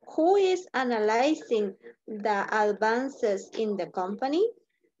 And who is analyzing the advances in the company?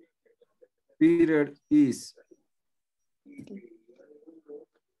 Peter is.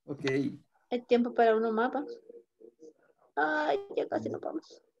 Okay. Hay tiempo para uno mapa. Ay, ya casi nos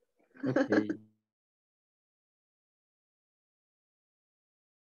vamos. Okay.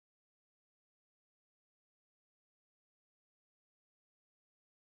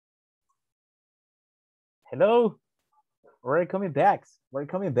 Hello. We're coming back. We're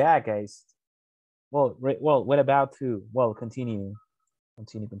coming back, guys. Well, we're about to, continue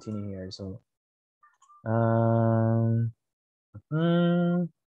here. So,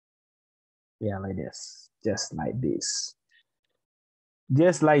 yeah, like this, just like this.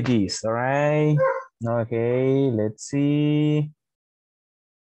 All right. Okay, let's see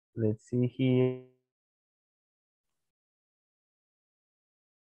here.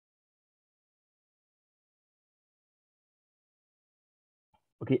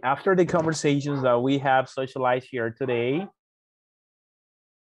 Okay, after the conversations that we have socialized here today,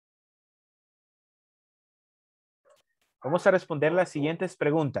 vamos a responder las siguientes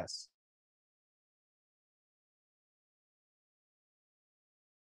preguntas.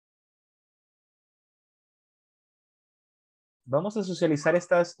 Vamos a socializar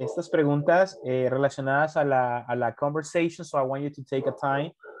estas preguntas relacionadas a la conversation, so I want you to take a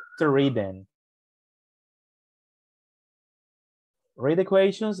time to read them. Read the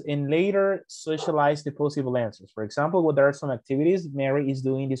questions and later socialize the possible answers. For example, what are some activities Mary is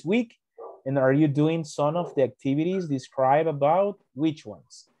doing this week? And are you doing some of the activities? Describe about which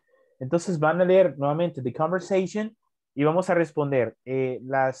ones. Entonces van a leer nuevamente the conversation y vamos a responder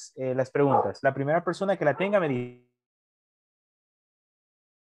las preguntas. La primera persona que la tenga me dice.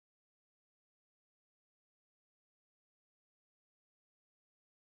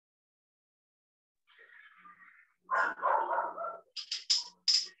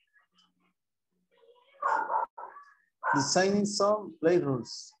 Designing some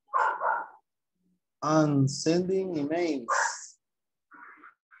playrolls and sending emails.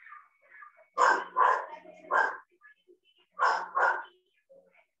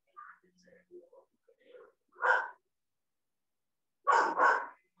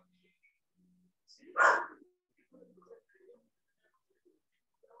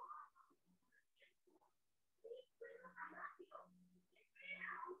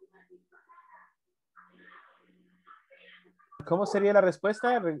 ¿Cómo sería la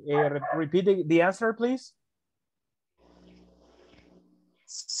respuesta? Repeat the answer, please.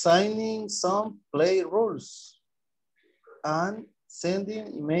 Signing some play rules and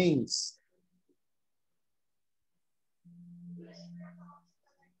sending emails.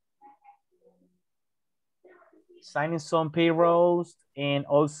 Signing some payrolls and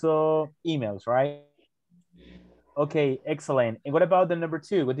also emails, right? Okay, excellent. And what about the number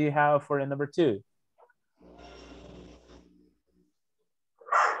two? What do you have for the number two?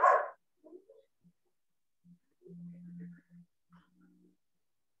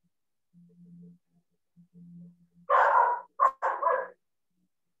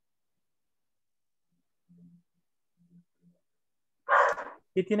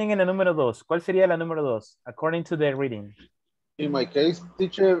 ¿Qué tienen en la número 2? ¿Cuál sería la número 2? According to the reading. In my case,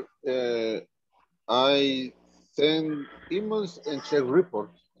 teacher, I send emails and check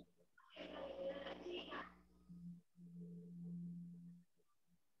reports.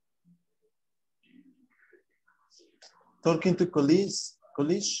 Talking to colleagues,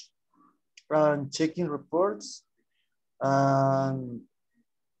 and checking reports, and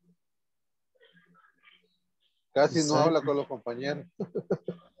Casi no habla con los compañeros.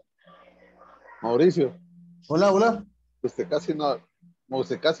 Mauricio. Hola, hola. Usted casi no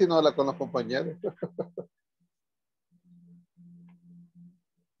habla con los compañeros.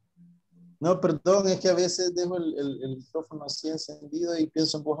 No, perdón, es que a veces dejo el micrófono así encendido y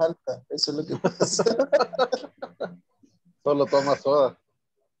pienso en voz alta. Eso es lo que pasa. Solo toma soda.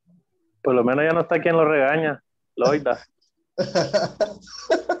 Por lo menos ya no está quien lo regaña. Loida.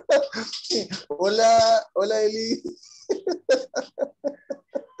 Hola, hola Eli.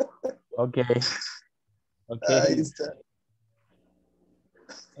 Okay. Ahí está.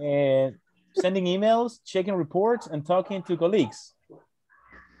 Sending emails, checking reports, and talking to colleagues.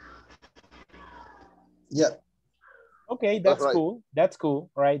 Yeah. Okay, that's right. cool. That's cool,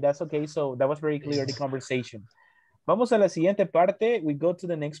 right? That's okay. So that was very clear, the conversation. Vamos a la siguiente parte. We go to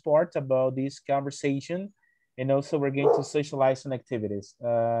the next part about this conversation. And also we're going to socialize on activities.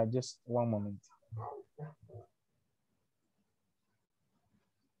 Just one moment.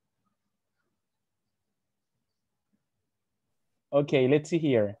 Okay, let's see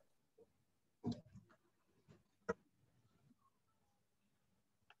here.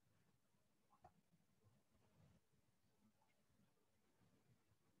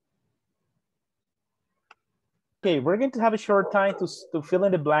 Okay, we're going to have a short time to fill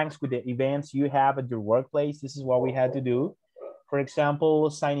in the blanks with the events you have at your workplace. This is what we had to do. For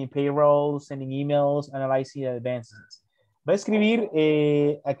example, signing payroll, sending emails, analyzing advances. Va a escribir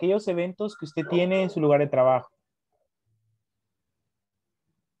aquellos eventos que usted tiene en su lugar de trabajo.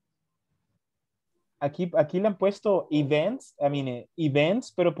 Aquí le han puesto events,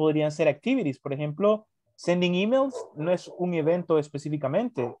 events, pero podrían ser activities. Por ejemplo, sending emails no es un evento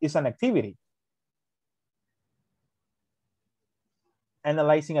específicamente, es an activity.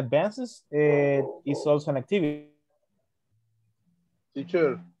 Analyzing advances is also an activity.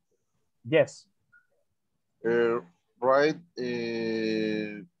 Teacher. Yes. Right.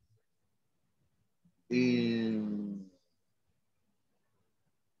 In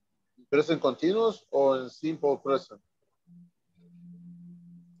present continuous or in simple present?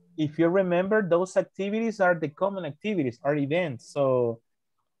 If you remember, those activities are the common activities, are events. So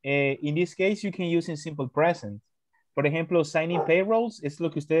in this case, you can use in simple present. Por ejemplo, signing payrolls es lo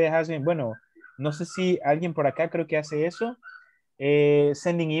que ustedes hacen. Bueno, no sé si alguien por acá creo que hace eso.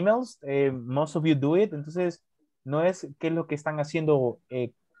 Sending emails, most of you do it. Entonces, no es qué es lo que están haciendo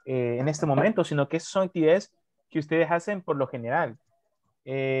en este momento, sino que son actividades que ustedes hacen por lo general.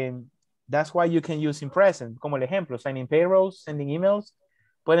 That's why you can use in present. Como el ejemplo, signing payrolls, sending emails.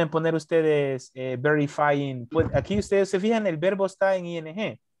 Pueden poner ustedes verifying. Aquí ustedes se fijan, el verbo está en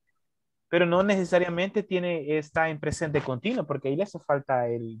ing. Pero no necesariamente está en presente continuo, porque ahí le hace falta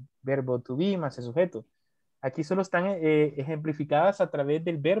el verbo to be más el sujeto. Aquí solo están ejemplificadas a través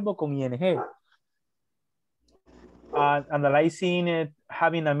del verbo con ing. Analyzing it,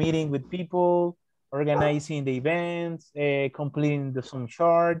 having a meeting with people, organizing the events, completing some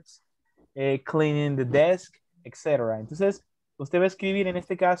charts, cleaning the desk, etc. Entonces, usted va a escribir en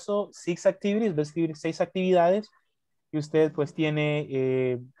este caso 6 activities, va a escribir 6 actividades que usted pues tiene,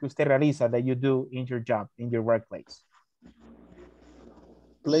 que usted realiza, that you do in your job, in your workplace.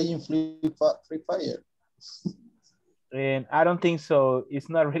 Playing Free Fire. And I don't think so. It's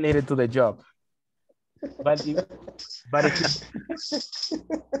not related to the job.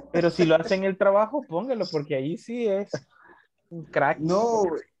 Pero si lo hace en el trabajo, póngalo, porque ahí sí es un crack. No,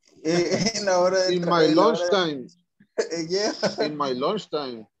 en la hora de in my lunchtime. Yeah. In my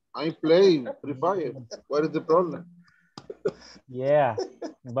lunchtime, I play Free Fire. What is the problem? Yeah,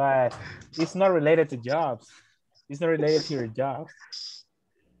 but it's not related to jobs. It's not related to your job.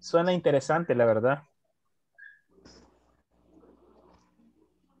 Suena interesante, la verdad.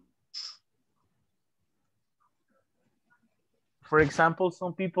 For example,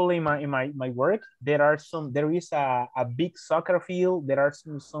 some people in my work, there is a big soccer field. There are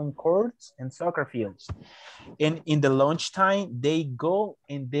some courts and soccer fields. And in the lunchtime, they go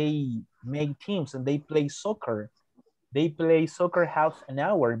and they make teams and they play soccer. They play soccer half an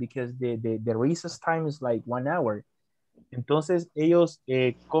hour because the recess time is like 1 hour. Entonces ellos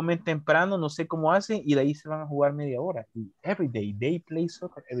comen temprano, no sé cómo hacen, y de ahí se van a jugar media hora. Every day, they play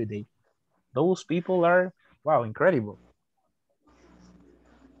soccer every day. Those people are, wow, incredible.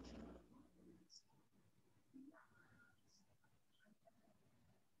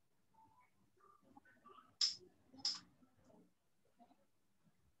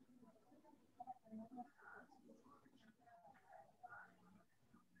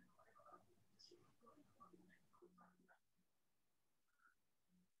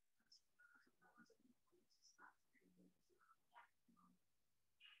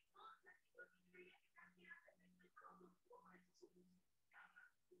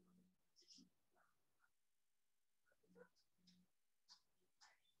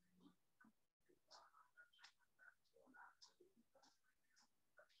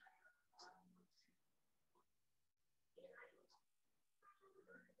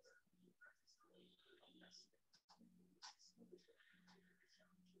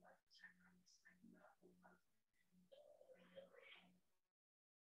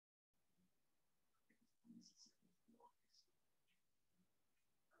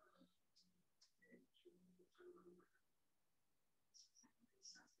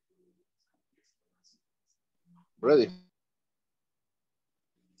 Ready.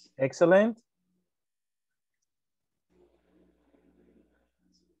 Excellent.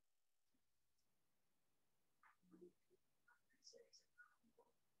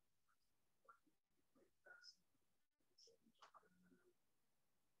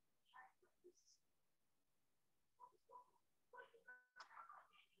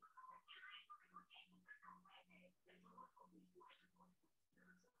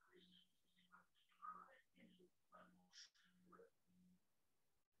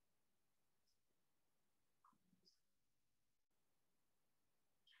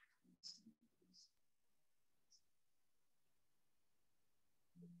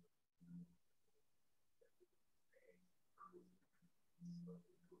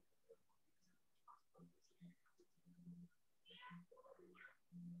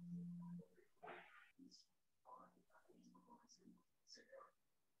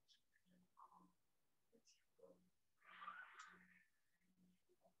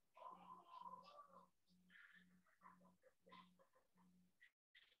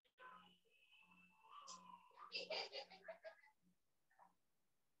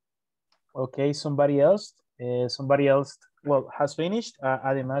 Okay, somebody else. Somebody else, well, has finished.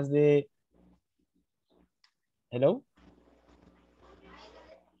 Además de... Hello?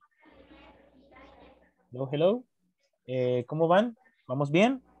 Hello, hello. ¿Cómo van? ¿Vamos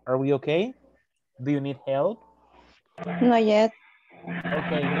bien? Are we okay? Do you need help? Not yet.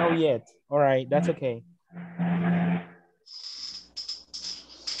 Okay, no yet. All right, that's okay.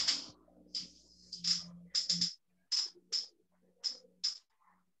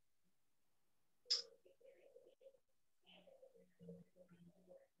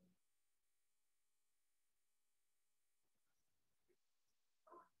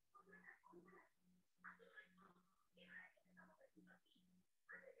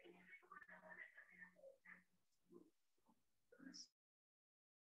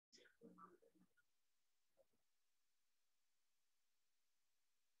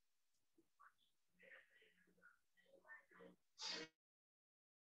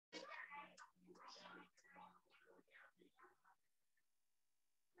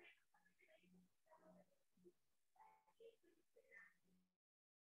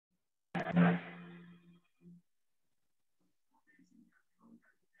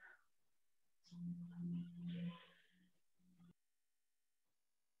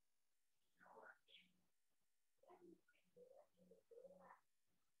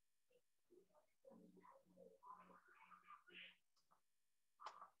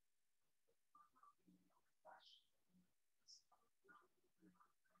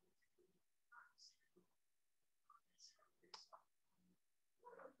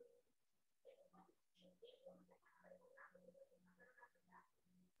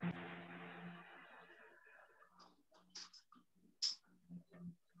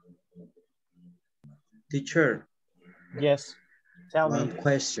 Teacher, Yes, tell me. one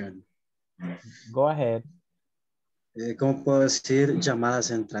question. Go ahead. ¿Cómo puedo decir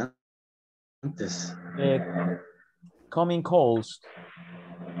llamadas entrantes? Coming calls.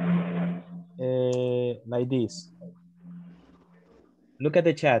 Like this. Look at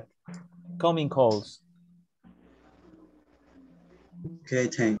the chat. Coming calls. Okay,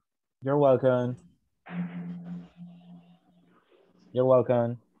 thank you. You're welcome. You're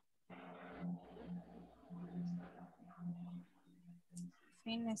welcome.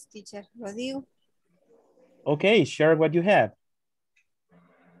 Finish, teacher. Lo digo. Okay, share what you have.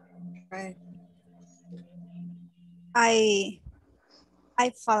 Right. I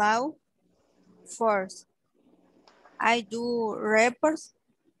follow first. I do reports.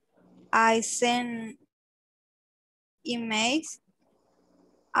 I send emails.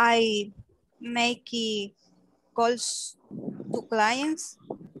 I make calls to clients.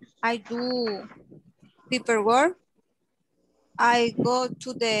 I do paperwork. I go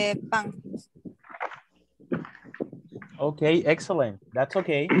to the bank. Okay, excellent. That's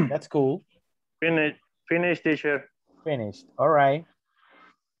okay. That's cool. Finish, teacher. Finished. All right.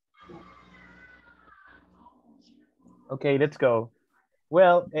 Okay, let's go.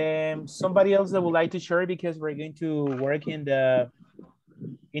 Well, somebody else that would like to share, because we're going to work in the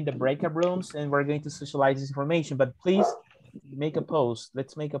breakout rooms and we're going to socialize this information, but please make a post.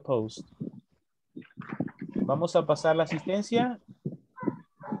 Let's make a post. Vamos a pasar la asistencia.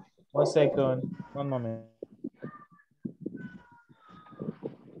 One second, one moment.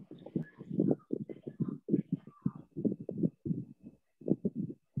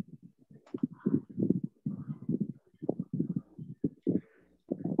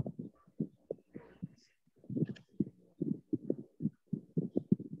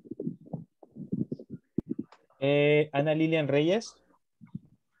 Ana Lilian Reyes.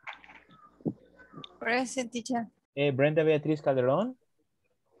 Present, teacher. Brenda Beatriz Calderón.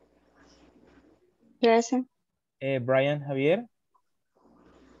 Present. Brian Javier.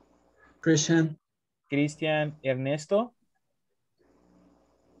 Present. Cristian Ernesto.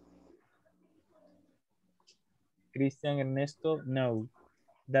 Cristian Ernesto, no.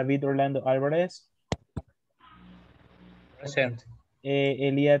 David Orlando Álvarez. Present.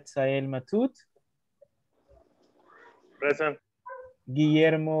 Eliad Sael Matut. Present.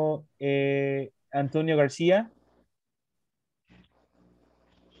 Guillermo Antonio García.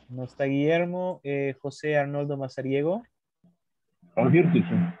 No está Guillermo. José Arnoldo Mazariego. I'm here,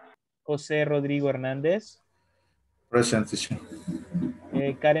 teacher. José Rodrigo Hernández. Present, teacher.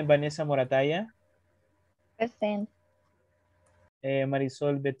 Karen Vanessa Morataya. Present.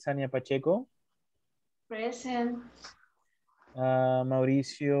 Marisol Betsania Pacheco. Present.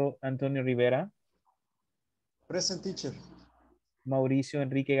 Mauricio Antonio Rivera. Present, teacher. Mauricio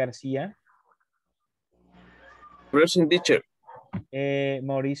Enrique García. Present, teacher.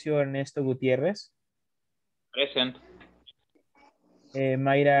 Mauricio Ernesto Gutiérrez. Present.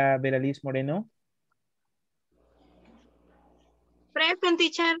 Mayra Beraliz Moreno. Present,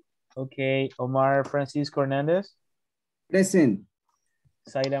 teacher. Ok. Omar Francisco Hernández. Present.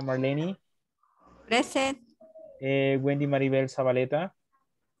 Zaira Marleni. Present. Wendy Maribel Zabaleta.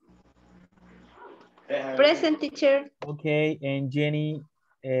 Present, teacher. Ok. And Jenny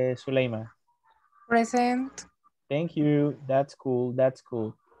Suleima. Present. Thank you. That's cool. That's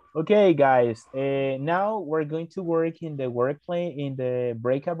cool. Okay, guys. Now we're going to work in the workplace, in the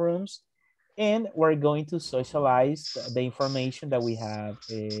breakout rooms, and we're going to socialize the information that we have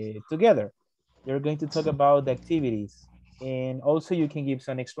together. You're going to talk about the activities, and also you can give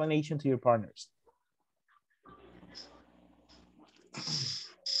some explanation to your partners.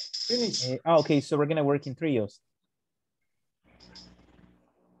 Finish. Okay, so we're gonna work in trios.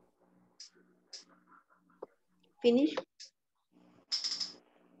 Finish.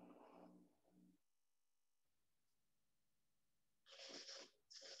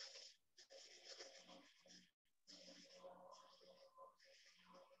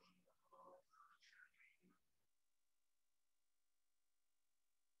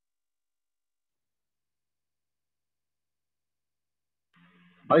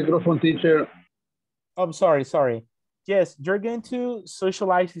 Microphone, teacher. Oh, I'm sorry. Yes, you're going to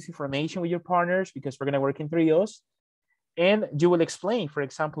socialize this information with your partners because we're gonna work in trios. And you will explain, for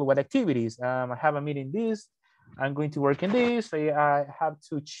example, what activities. I have a meeting this, I'm going to work in this, I have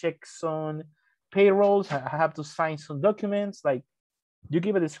to check some payrolls, I have to sign some documents, like you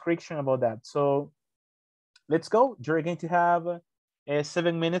give a description about that. So let's go. You're going to have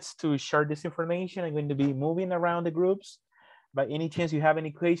 7 minutes to share this information. I'm going to be moving around the groups. By any chance you have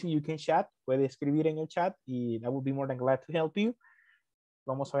any question, you can chat, puede escribir en el chat y I will be more than glad to help you.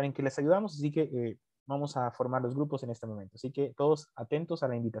 Vamos a ver en qué les ayudamos, así que vamos a formar los grupos en este momento. Así que todos atentos a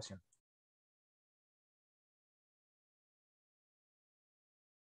la invitación.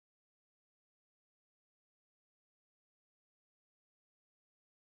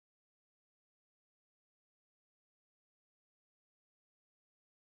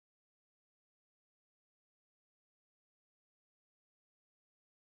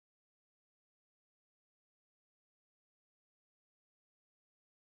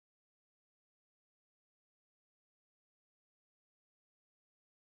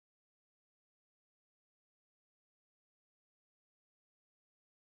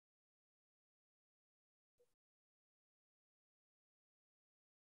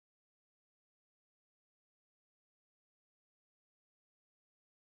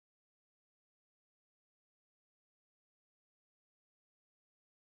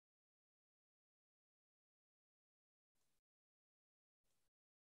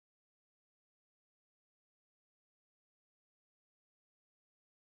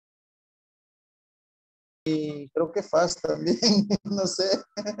 Y creo que fast también, no sé.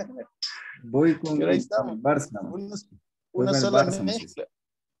 Voy con Pero ahí el estamos. Barça. Una Juega el sola Barça, mezcla.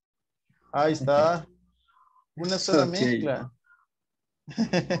 Ahí está. Una sola Ok. mezcla.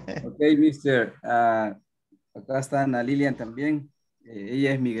 Ok, mister. Acá está Ana Lilian también.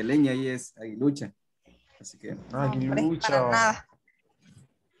 Ella es migueleña, ella es aguilucha. Así que. Aguilucha. Para nada.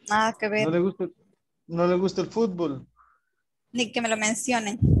 Nada que ver. No le gusta el fútbol. Ni que me lo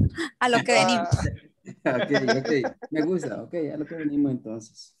mencionen. A lo que venimos. Ok. Me gusta. Ok, a lo que venimos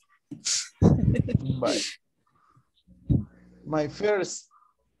entonces. Bye. My first,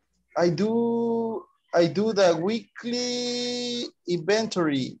 I do the weekly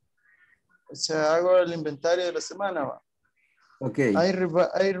inventory. O sea, hago el inventario de la semana. ¿Va? Ok.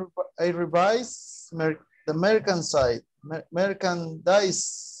 I revise the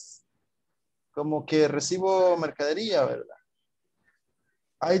merchandise, como que recibo mercadería, ¿verdad?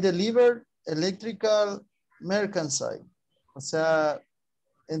 I deliver electrical merchandise, o sea,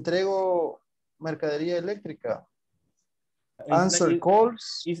 entrego mercadería eléctrica. Answer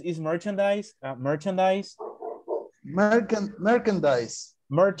calls. Is merchandise, merchandise? Merchandise.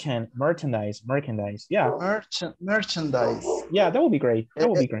 Merchandise, yeah. Merchandise. Yeah, that would be great. That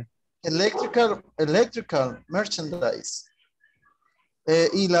would be great. Electrical merchandise.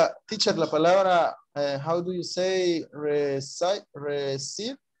 Y la, teacher, la palabra, how do you say receive?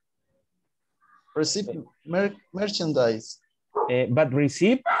 Receive merchandise. But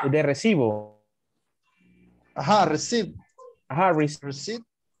receive, de recibo. Ajá, receive. Ajá, receive.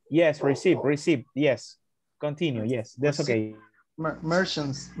 Yes, receive, yes. Continue, yes, that's okay.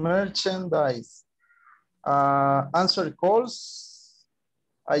 Merchandise. Answer calls.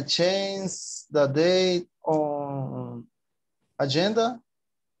 I change the date on agenda.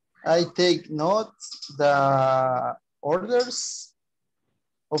 I take notes of the orders.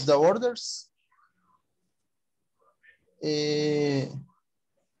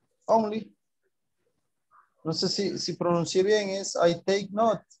 Only. No sé si pronuncié bien, es I take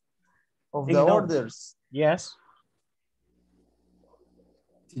note of the orders. Yes.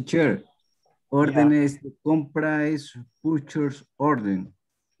 Teacher, órdenes de compra es purchase order.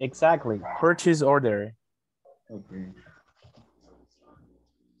 Exactly, purchase order. Okay.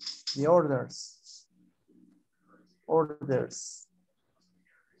 The orders.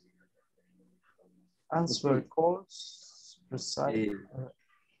 Answer calls. Precise.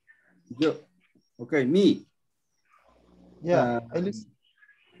 Okay, me. Yeah, I listen.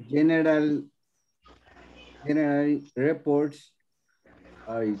 General reports,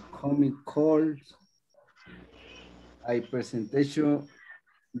 I comment calls, I presentation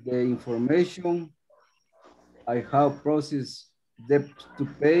the information, I have process debt to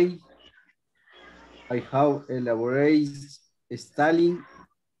pay, I have elaborate styling,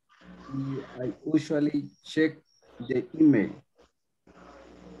 I usually check the email.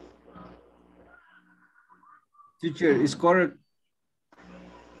 Teacher, is correct?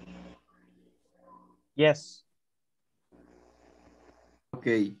 Yes.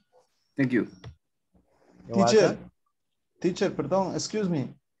 Okay, thank you. Teacher, perdón, excuse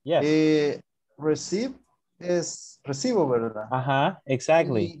me. Yes. Receive es recibo, ¿verdad? Ajá,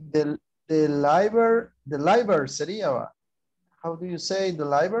 exactly. The library sería, how do you say the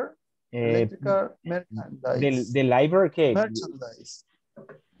library? Electrical merchandise. The library, ¿qué? Merchandise.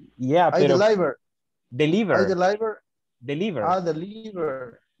 Yeah, I pero... deliver. Deliver. I deliver. Deliver.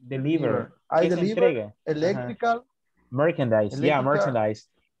 Deliver. I deliver entrega? electrical. Merchandise. Yeah, merchandise.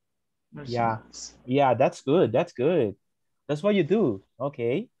 Yeah, that's good. That's good. That's what you do.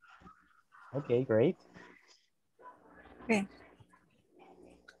 Okay. Okay, great. Okay.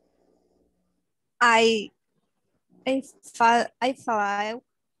 I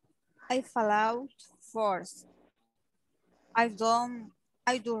fill out forms. I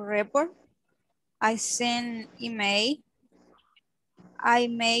do report. I send email. I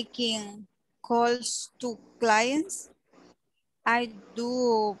making calls to clients. I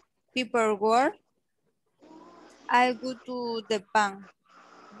do paperwork. I go to the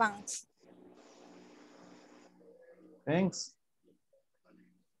banks. Thanks.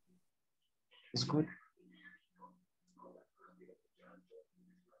 It's good.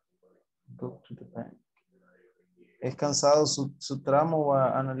 Go to the bank. ¿Es cansado su tramo,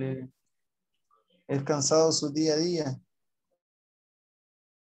 Ana Lilia? ¿Es cansado su día a día?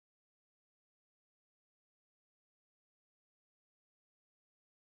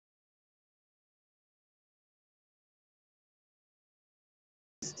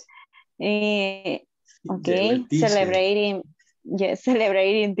 Okay, celebrating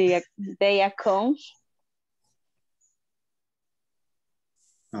the account.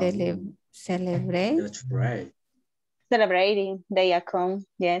 Celebrate. That's right. Celebrating the account,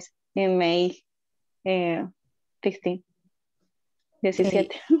 yes, in May 15. 17.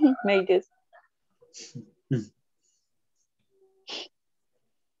 May this.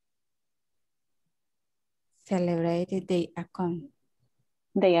 Celebrated the account.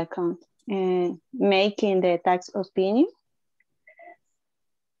 The account. Making the tax opinion.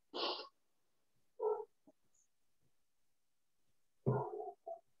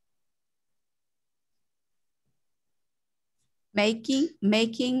 Making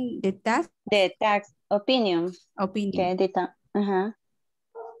the tax. The tax opinion. Opinion. Okay, the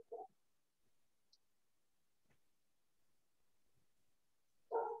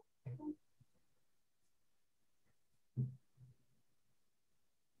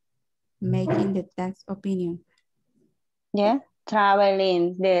making the tax opinion. Yeah,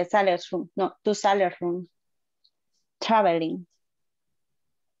 traveling the salary room. No, to salary room. Traveling.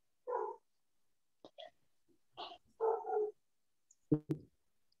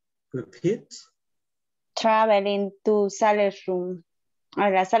 Repeat. Traveling to salary room. A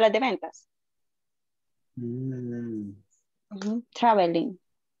la sala de ventas. Traveling.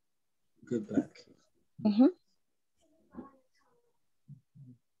 Good luck.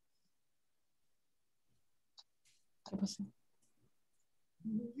 ¿Qué pasó?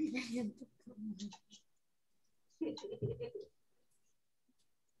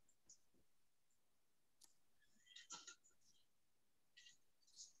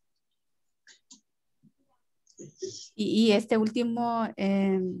 Y este último,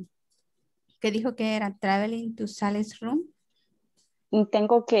 ¿qué dijo que era? Traveling to sales room. Y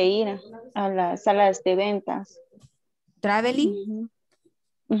tengo que ir a las salas de ventas. Traveling.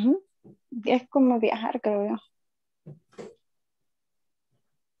 Es como viajar, creo yo.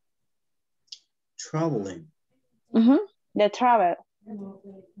 Traveling. The travel.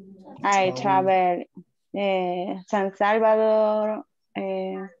 I travel San Salvador,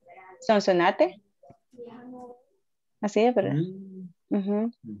 Sonsonate. Así es, ¿verdad?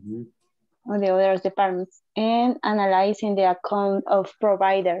 Or the other departments. And analyzing the account of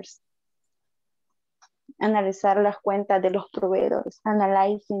providers. Analizar las cuentas de los proveedores.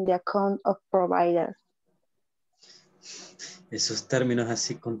 Analyzing the account of providers. Esos términos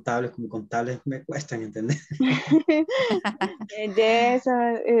así contables como contables me cuestan entender. Yes,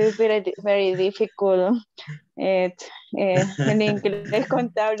 very difficult. En inglés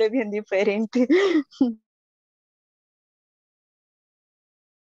contable es bien diferente.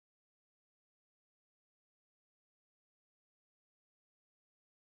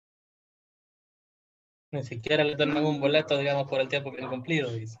 Ni siquiera le dan un boleto, digamos, por el tiempo que han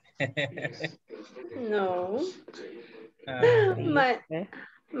cumplido, dice. No.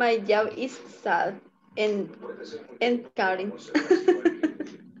 My job is sad and counting.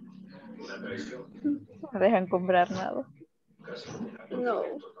 No dejan comprar nada. No.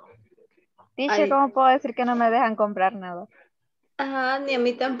 Teacher, ¿cómo puedo decir que no me dejan comprar nada? Ajá, ni a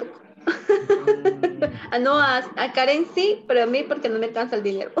mí tampoco. No, a Karen sí, pero a mí porque no me alcanza el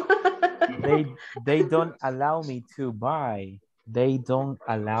dinero. They don't allow me to buy. They don't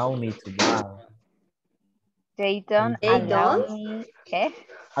allow me to buy. They don't allow me. ¿Qué?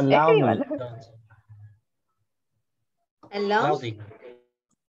 Allow me. Loading.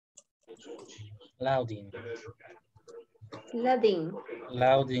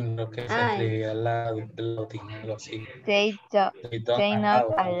 Loading, lo que se escribía loading, algo así. They not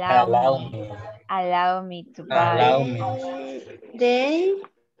allow me to buy. Allow me. They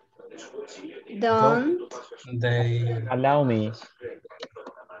don't allow me.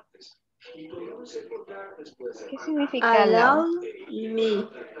 ¿Qué significa allow me?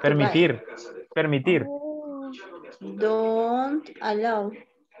 Permitir. Permitir. Don't allow.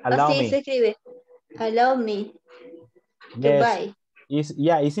 Allow Así me. se escribe. Allow me to Yes. buy. It's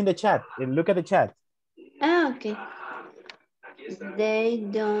in the chat. Look at the chat. Okay. They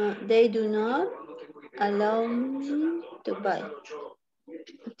do not allow me to buy.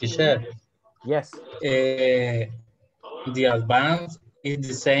 Teacher. Yes. The advance is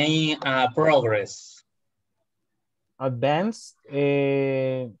the same progress. Advance.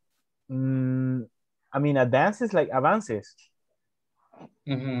 I mean, advance is like avances.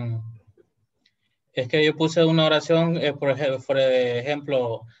 Es que yo puse una oración, por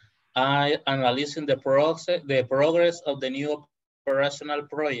ejemplo, I analyzing the progress of the new operational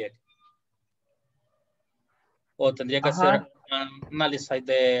project. O tendría que ser analyze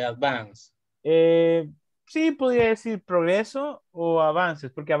the advance. Sí, podría decir progreso o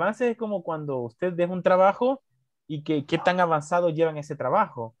avances, porque avances es como cuando usted deja un trabajo y qué tan avanzado llevan ese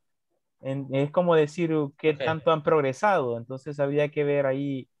trabajo. Es como decir qué tanto han progresado, entonces habría que ver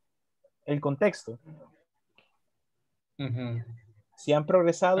ahí el contexto. Si han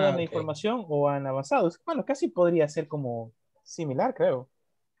progresado en la información o han avanzado. Bueno, casi podría ser como similar, creo.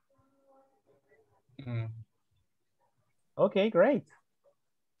 Okay, great.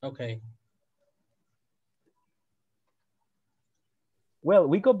 Okay. Well,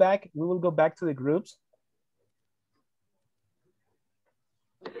 we will go back to the groups.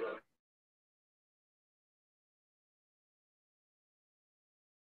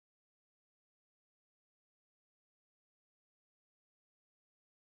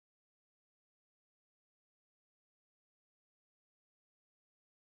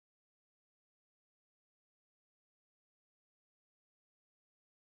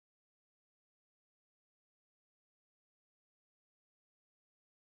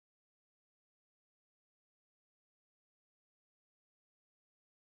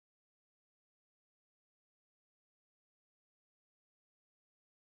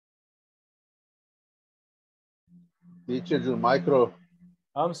 Teacher, your micro.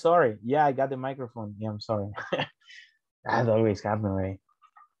 I'm sorry. Yeah, I got the microphone. Yeah, I'm sorry. That always happens, right?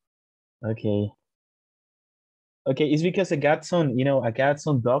 Okay. Okay, it's because I got some, I got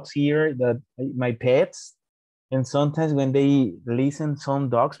some dogs here that my pets, and sometimes when they listen some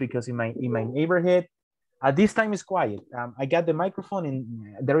dogs, because in my neighborhood, at this time it's quiet. I got the microphone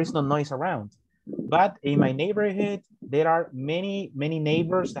and there is no noise around. But in my neighborhood, there are many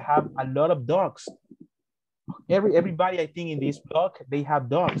neighbors that have a lot of dogs. Everybody, I think, in this block, they have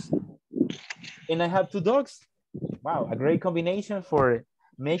dogs. And I have 2 dogs. Wow, a great combination for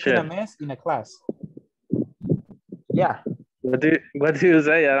making a mess in a class. Yeah. What do you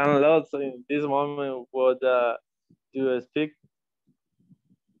say? I don't know. So in this moment, what do you speak?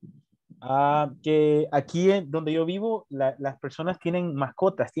 Que aquí donde yo vivo, las personas tienen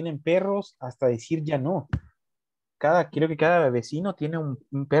mascotas, tienen perros, hasta decir ya no. Creo que cada vecino tiene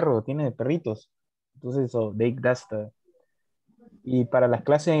un perro, tiene perritos. Entonces, y para las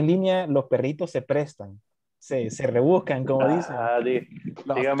clases en línea, los perritos se prestan, se rebuscan, como dicen.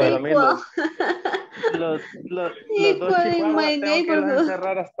 Dígame a mí, los 2 chihuahuas tengo que los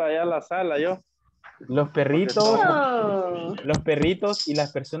encerrar hasta allá a la sala, yo. Los perritos y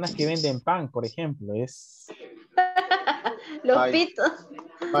las personas que venden pan, por ejemplo, es... Los pitos.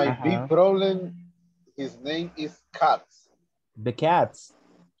 My big problem, his name is Cats. The cats.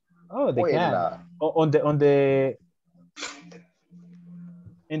 Oh, the cat. Oh, in the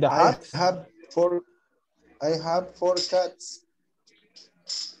hut. I have 4 cats.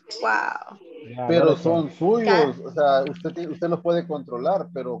 Wow. Yeah, pero son suyos, o sea, usted los puede controlar,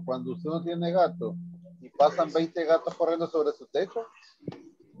 pero cuando usted no tiene gato y pasan 20 gatos corriendo sobre su techo.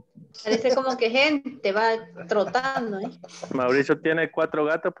 Parece como que gente va trotando, ¿eh? Mauricio tiene 4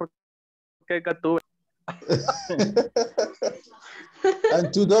 gatos porque hay gato.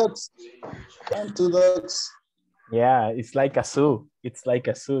 And 2 dogs. Yeah, it's like a zoo. It's like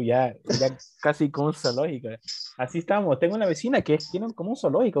a zoo, yeah. Ya casi como un zoológico. Así estamos. Tengo una vecina que tiene como un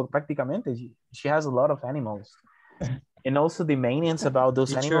zoológico prácticamente. She has a lot of animals. And also the maintenance about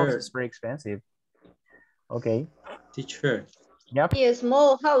those animals is very expensive. Okay. Teacher. Yep. Y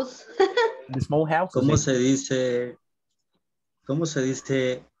small house. The small house. ¿Cómo se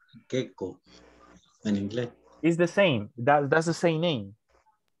dice gecko en inglés? It's the same. That's the same name.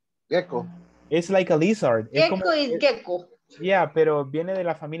 Gecko. It's like a lizard. Gecko is gecko. Yeah, pero viene de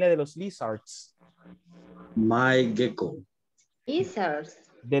la familia de los lizards. My gecko. Lizards.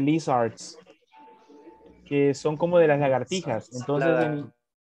 The lizards. Que son como de las lagartijas. Entonces,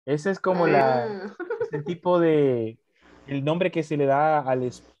 ese es como el tipo de... El nombre que se le da a la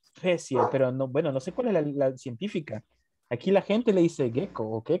especie, pero no, bueno, no sé cuál es la científica. Aquí la gente le dice gecko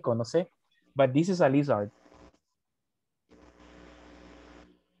o gecko, no sé. But this is a lizard.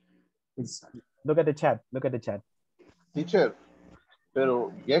 Look at the chat. Look at the chat. Teacher,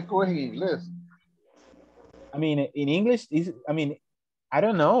 pero gecko es en inglés. I mean, in English, I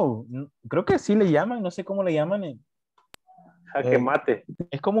don't know. Creo que sí le llaman, no sé cómo le llaman. Jaque mate.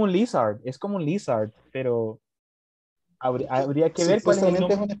 Es como un lizard, pero habría que ver cuál es el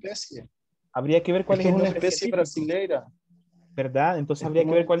nombre. Es una especie. Habría que ver cuál es el nombre. Es una especie brasileira. ¿Verdad? Entonces habría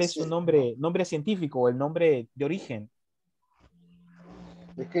que ver cuál es su nombre científico o el nombre de origen.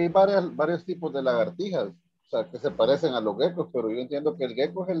 Es que hay varios tipos de lagartijas, o sea, que se parecen a los geckos, pero yo entiendo que el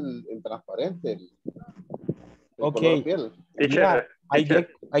gecko es el transparente, el color piel. Yeah,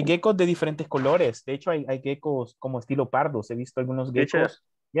 hay geckos de diferentes colores. De hecho, hay geckos como estilo pardos. He visto algunos geckos.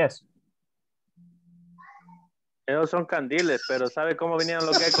 Yes. Ellos son candiles, pero ¿sabe cómo vinieron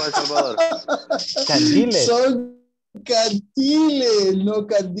los geckos a El Salvador? Candiles. Son candiles, no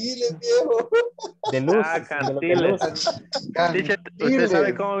candiles, viejo. De luz. Candiles. ¿Usted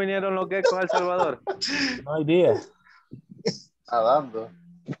sabe cómo vinieron los geckos a El Salvador? No idea. Nadando.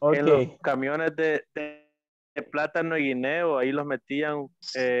 Okay. En los camiones de plátano y guineo, ahí los metían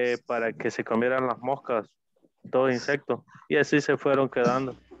para que se comieran las moscas, todo insecto, y así se fueron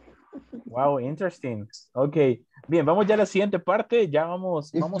quedando. Wow, interesting. Ok, bien, vamos ya a la siguiente parte. Ya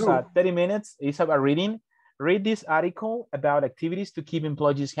vamos a 30 minutes. It's about reading. Read this article about activities to keep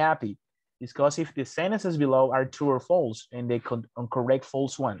employees happy. Discuss if the sentences below are true or false and the correct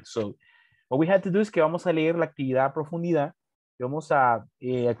false one. So what we had to do es que vamos a leer la actividad a profundidad. Vamos a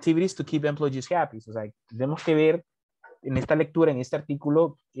activities to keep employees happy. O sea, tenemos que ver en esta lectura, en este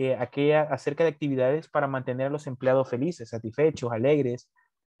artículo, acerca de actividades para mantener a los empleados felices, satisfechos, alegres.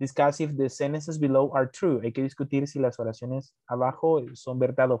 Discuss if the sentences below are true. Hay que discutir si las oraciones abajo son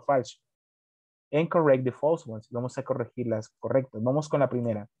verdad o falso. And correct the false ones. Vamos a corregir las correctas. Vamos con la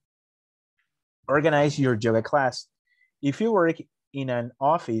primera. Organize your yoga class. If you work in an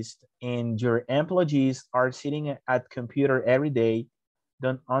office and your employees are sitting at computer every day,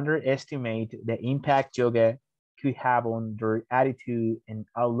 don't underestimate the impact yoga could have on their attitude and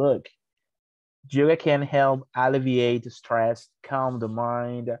outlook. Yoga can help alleviate stress, calm the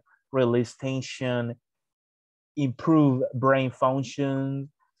mind, release tension, improve brain function,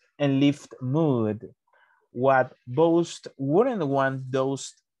 and lift mood. What most wouldn't want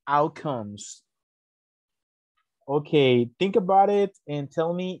those outcomes? Okay, think about it and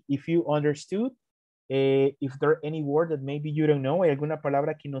tell me if you understood. If there are any word that maybe you don't know, hay alguna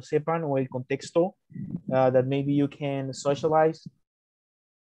palabra que no sepan o el contexto that maybe you can socialize.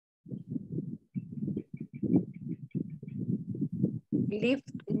 Lift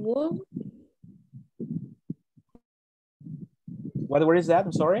mood. What word is that?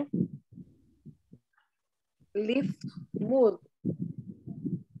 I'm sorry. Lift mood.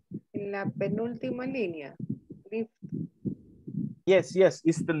 En la penúltima línea. Lift. Yes,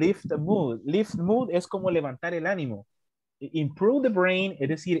 it's the lift mood. Lift mood es como levantar el ánimo. Improve the brain, es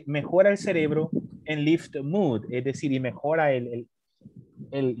decir, mejora el cerebro, and lift mood, es decir, y mejora el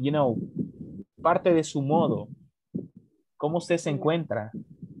you know, parte de su modo. ¿Cómo usted se encuentra?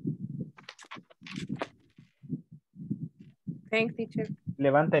 Thanks, teacher.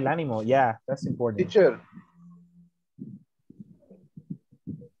 Levanta el ánimo. Yeah, that's important. Teacher.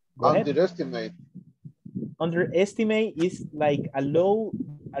 Go ahead. Underestimate. Underestimate is like a low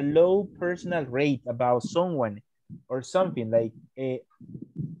personal rate about someone or something. Like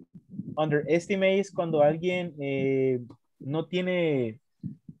underestimate es cuando alguien no tiene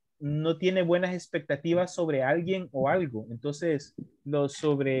buenas expectativas sobre alguien o algo. Entonces lo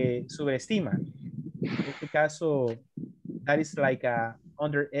sobreestima. En este caso, that is like a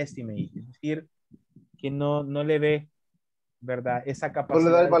underestimate. Es decir, que no le ve, ¿verdad? Esa capacidad. No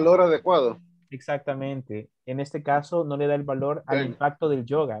le da el valor adecuado. Exactamente. En este caso, no le da el valor al impacto del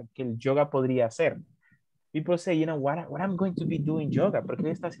yoga, que el yoga podría hacer. People say, you know, what I'm going to be doing yoga? ¿Por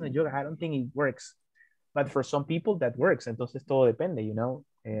qué está haciendo yoga? I don't think it works. But for some people, that works. Entonces, todo depende, you know.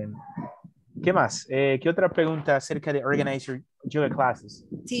 ¿Qué más? ¿Qué otra pregunta acerca de organize your yoga classes?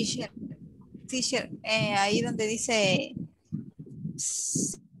 Teacher, ahí donde dice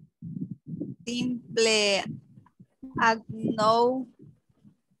simple acknowledging,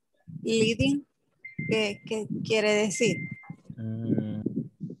 leading, ¿qué quiere decir?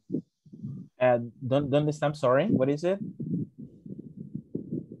 ¿Dónde está? I'm sorry, what is it?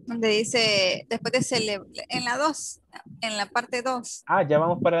 Donde dice, después de en la 2, en la parte 2. Ah, ya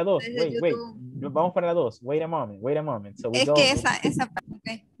vamos para la 2. Wait. Vamos para la 2. Wait a moment. So we es go. que esa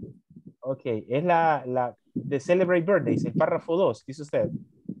parte. Ok, es la de Celebrate Birthdays, el párrafo 2, dice usted.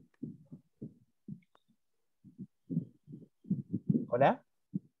 ¿Hola?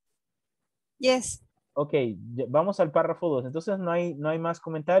 Yes. Ok, vamos al párrafo 2. Entonces no hay más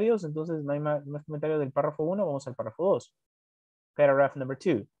comentarios. Entonces no hay más comentarios del párrafo 1. Vamos al párrafo 2. Paragraph number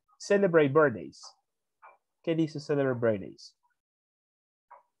 2. Celebrate birthdays. ¿Qué dice celebrate birthdays?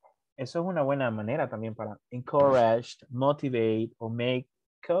 Eso es una buena manera también para encourage, motivate, or make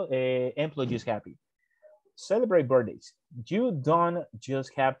employees happy. Celebrate birthdays. You don't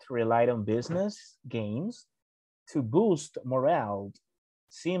just have to rely on business gains to boost morale.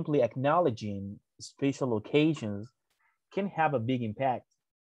 Simply acknowledging special occasions can have a big impact.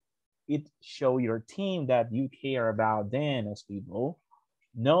 It shows your team that you care about them as people,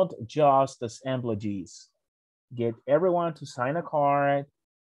 not just as employees. Get everyone to sign a card,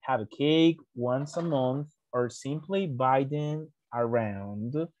 have a cake once a month, or simply buy them a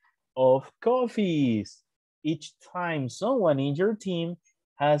round of coffees each time someone in your team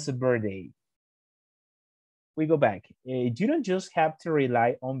has a birthday. We go back. You don't just have to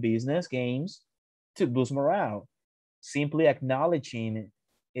rely on business games to boost morale. Simply acknowledging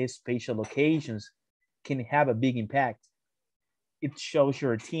special occasions can have a big impact. It shows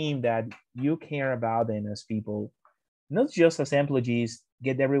your team that you care about them as people, not just as employees.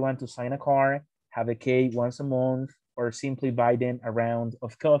 Get everyone to sign a card, have a cake once a month, or simply buy them a round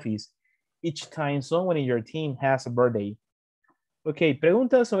of coffees each time someone in your team has a birthday. Okay,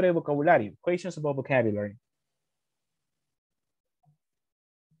 preguntas sobre vocabulario. Questions about vocabulary.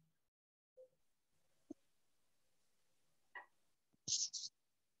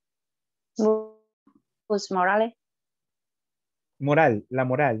 Pues morales. Moral, la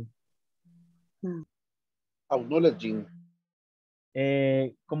moral. Acknowledging.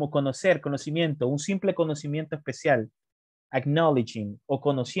 Como conocer, conocimiento, un simple conocimiento especial. Acknowledging o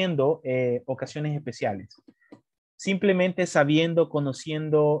conociendo ocasiones especiales. Simplemente sabiendo,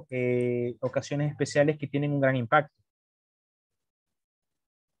 conociendo ocasiones especiales que tienen un gran impacto.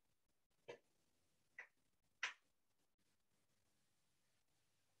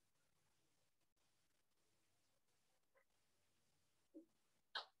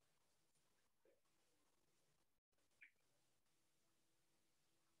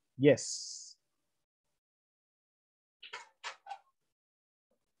 Yes.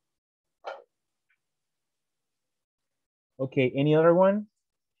 Okay, any other one?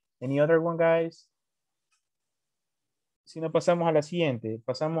 Any other one, guys? Si no, pasamos a la siguiente.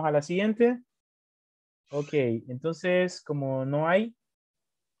 Pasamos a la siguiente. Ok, entonces, como no hay,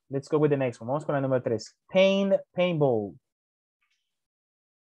 let's go with the next one. Vamos con la número 3. Paintball.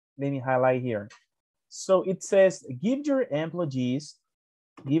 Let me highlight here. So it says, give your employees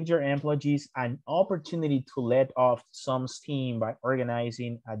an opportunity to let off some steam by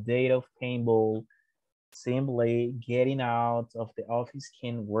organizing a day of paintball. Simply getting out of the office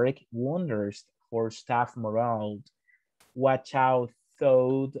can work wonders for staff morale. Watch out,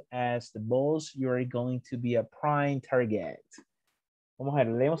 though, as the boss, you're going to be a prime target. Vamos a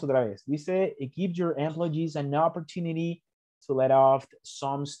ver, leemos otra vez. Dice, give your employees an opportunity to let off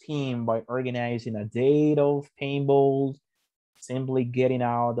some steam by organizing a day of paintball. Simply getting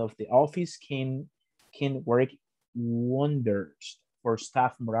out of the office can work wonders for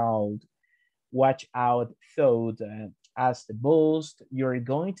staff morale. Watch out, though, as the boss, you're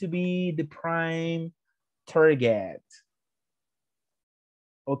going to be the prime target.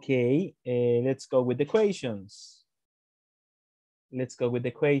 Okay, let's go with the equations. Let's go with the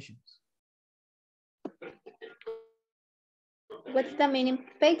equations. What's the meaning of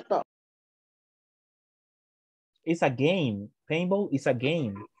paintball? It's a game. Paintball is a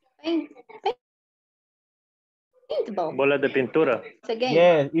game. Paintball. Bolas de pintura. It's a game.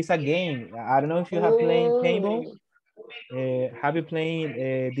 Yeah, it's a game. I don't know if you have played paintball. Have you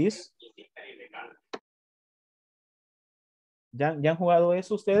played this? ¿Ya han jugado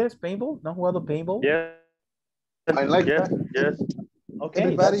eso ustedes? Paintball? ¿No han jugado paintball? Yeah. I like yes, that. Yes. Okay.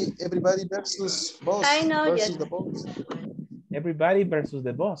 Everybody versus boss. I know, versus yes. the boss. Everybody versus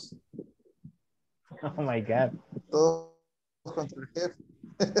the boss. Oh my God. Todos contra el jefe.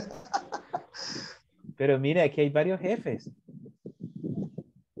 Pero mira, aquí hay varios jefes.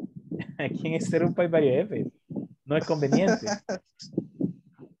 Aquí en este grupo hay varios jefes. No es conveniente.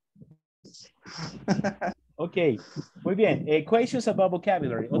 Ok, muy bien. Questions about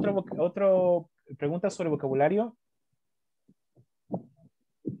vocabulary. Otro pregunta sobre vocabulario.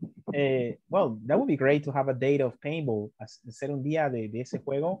 Well, that would be great to have a date of paintball. Hacer un día de ese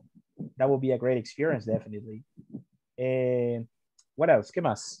juego. That would be a great experience, definitely. What else? ¿Qué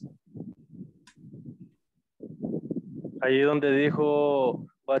más? Ahí donde dijo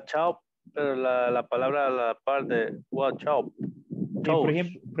watch out, pero la palabra a la par de watch out. Por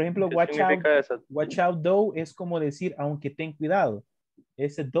ejemplo, watch out though es como decir aunque ten cuidado.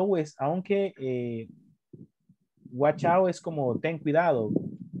 Ese though es aunque, watch out es como ten cuidado,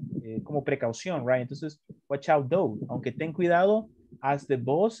 como precaución, right? Entonces, watch out though, aunque ten cuidado, as the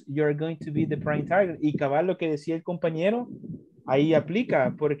boss, you're going to be the prime target. Y cabal lo que decía el compañero, ahí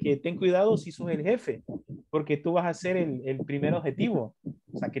aplica, porque ten cuidado si sos el jefe, porque tú vas a ser el primer objetivo.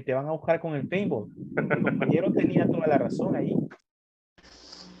 O sea, que te van a buscar con el paintball. El compañero tenía toda la razón ahí.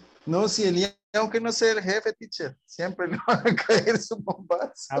 No, si aunque no sea el jefe, teacher, siempre le van a caer su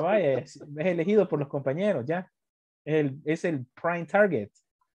bombazo. Ah, vaya, es elegido por los compañeros, ya. Es el prime target.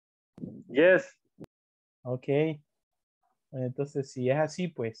 Yes. Ok. Entonces, si es así,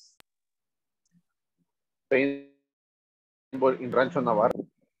 pues. Paintball in Rancho Navarro.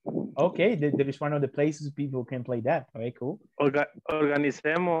 Okay, there is one of the places people can play that. Okay, cool. Organize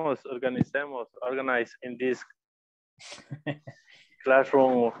in this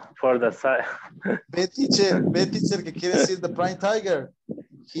classroom for the side. Ve teacher, que quiere decir the prime tiger.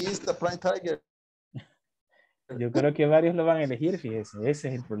 He is the prime tiger. Yo creo que varios lo van a elegir, fíjese. Ese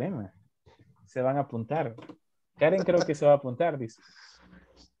es el problema. Se van a apuntar. Karen creo que se va a apuntar, dice.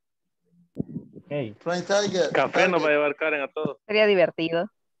 Okay. Prime tiger. Café nos va a llevar Karen a todos. Sería divertido.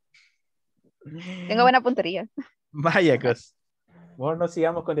 Tengo buena puntería. Vaya, cos. Mejor no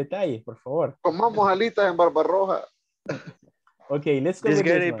sigamos con detalles, por favor. Comamos alitas en Barbarroja. Okay, let's go This with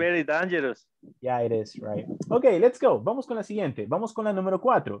this is one. very dangerous. Yeah, it is, right. Okay, let's go. Vamos con la siguiente. Vamos con la número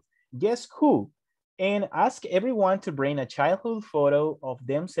 4. Guess who? And ask everyone to bring a childhood photo of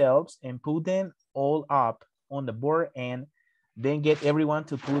themselves and put them all up on the board and then get everyone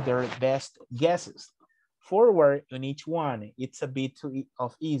to put their best guesses forward on each one. It's a bit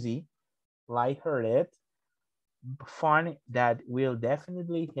of easy, lighthearted, fun that will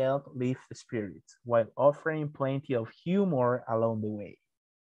definitely help lift the spirits while offering plenty of humor along the way.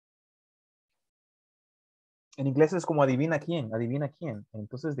 En inglés es como adivina quién.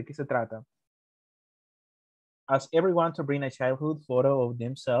 Entonces, ¿de qué se trata? Ask everyone to bring a childhood photo of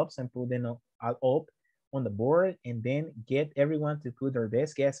themselves and put them up on the board and then get everyone to put their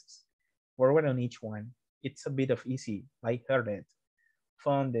best guesses forward on each one. It's a bit of easy, lighthearted,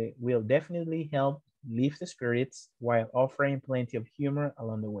 fun that will definitely help lift the spirits while offering plenty of humor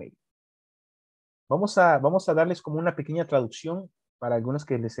along the way. Vamos a darles como una pequeña traducción para algunos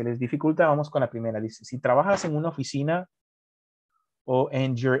que se les dificulta. Vamos con la primera. Dice, si trabajas en una oficina o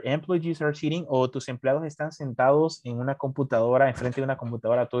and your employees are sitting o tus empleados están sentados en una computadora, enfrente de una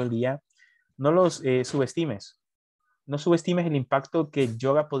computadora todo el día, no los subestimes. No subestimes el impacto que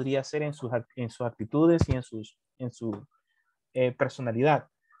yoga podría hacer en sus actitudes y en su personalidad.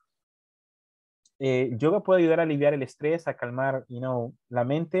 Yoga puede ayudar a aliviar el estrés, a calmar la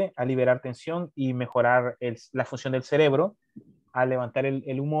mente, a liberar tensión y mejorar la función del cerebro, a levantar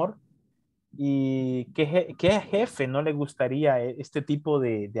el humor. ¿Y qué jefe no le gustaría este tipo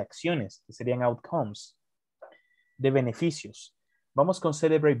de acciones, que serían outcomes, de beneficios? Vamos con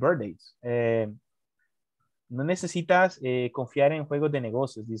Celebrate Birthdays. No necesitas confiar en juegos de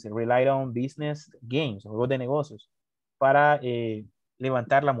negocios, dice, rely on business games, juegos de negocios, para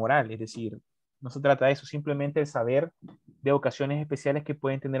levantar la moral. Es decir, no se trata de eso, simplemente el saber de ocasiones especiales que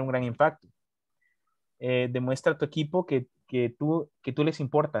pueden tener un gran impacto. Demuestra a tu equipo que tú les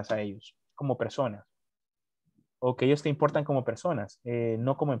importas a ellos como personas, o que ellos te importan como personas,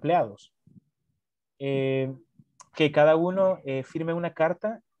 no como empleados. Que cada uno firme una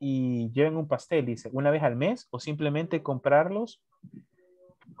carta y lleven un pastel, dice, una vez al mes, o simplemente comprarles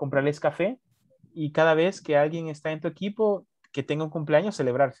café, y cada vez que alguien está en tu equipo que tenga un cumpleaños,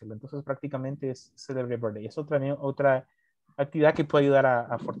 celebrárselo. Entonces prácticamente es Celebrate Birthday. Es otra actividad que puede ayudar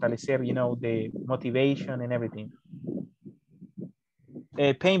a fortalecer, the motivation and everything.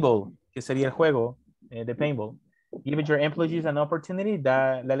 Paintball, que sería el juego de paintball. Give your employees an opportunity,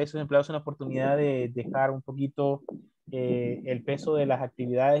 dale a sus empleados una oportunidad de dejar un poquito el peso de las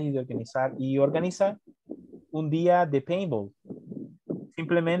actividades y organizar un día de paintball.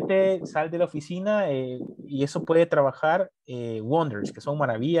 Simplemente sal de la oficina y eso puede trabajar wonders, que son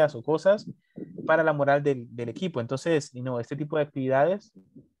maravillas o cosas para la moral del equipo. Entonces, este tipo de actividades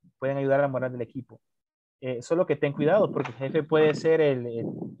pueden ayudar a la moral del equipo. Solo que ten cuidado porque el jefe puede ser el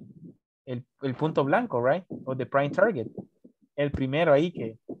punto blanco, right? O the prime target. El primero ahí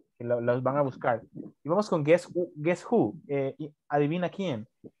que los van a buscar. Y vamos con Guess Who. Adivina quién.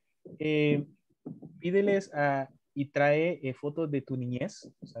 Pídeles y trae fotos de tu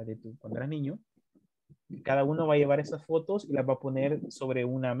niñez, o sea, cuando eras niño. Cada uno va a llevar esas fotos y las va a poner sobre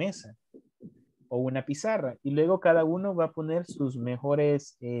una mesa o una pizarra. Y luego cada uno va a poner sus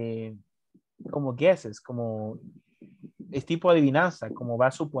mejores como guesses, como es tipo adivinanza, como va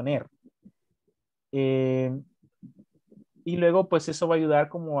a suponer. Y luego pues eso va a ayudar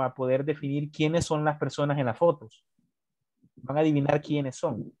como a poder definir quiénes son las personas en las fotos. Van a adivinar quiénes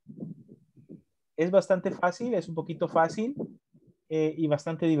son. Es bastante fácil, es un poquito fácil y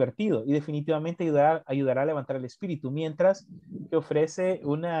bastante divertido. Y definitivamente ayudará a levantar el espíritu, mientras que ofrece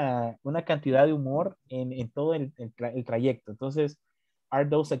una cantidad de humor en todo el trayecto. Entonces, are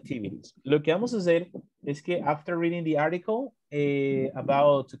those activities. Lo que vamos a hacer es que after reading the article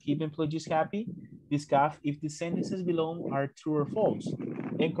about to keep employees happy, discuss if the sentences below are true or false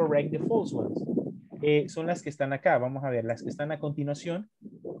and correct the false ones. Son las que están acá. Vamos a ver, las que están a continuación.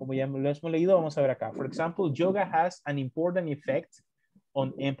 Como ya lo hemos leído, vamos a ver acá. For example, yoga has an important effect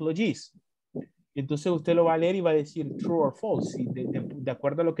on employees. Entonces usted lo va a leer y va a decir true or false, de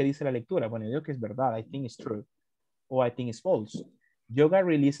acuerdo a lo que dice la lectura. Bueno, yo digo que es verdad, I think it's true, o I think it's false. Yoga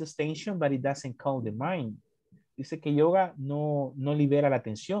releases tension, but it doesn't calm the mind. Dice que yoga no libera la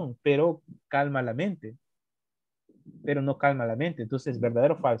tensión, pero calma la mente. Pero no calma la mente. Entonces,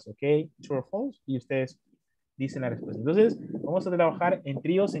 verdadero o falso, ¿ok? True or false, y ustedes dicen la respuesta. Entonces, vamos a trabajar en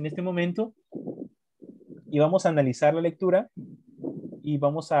tríos en este momento y vamos a analizar la lectura y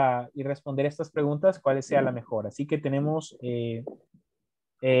vamos a responder estas preguntas, cuál sea la mejor. Así que tenemos 10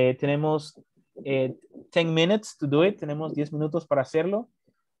 minutes to do it. Tenemos 10 minutos para hacerlo.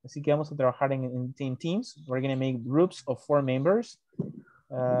 Así que vamos a trabajar en teams. We're going to make groups of 4 members.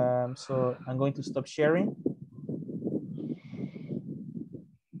 So I'm going to stop sharing.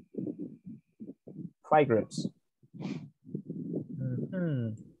 5 groups.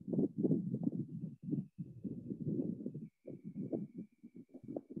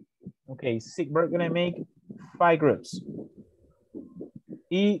 Okay, so we're going to make 5 groups.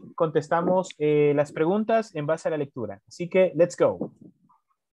 Y contestamos las preguntas en base a la lectura. Así que, let's go.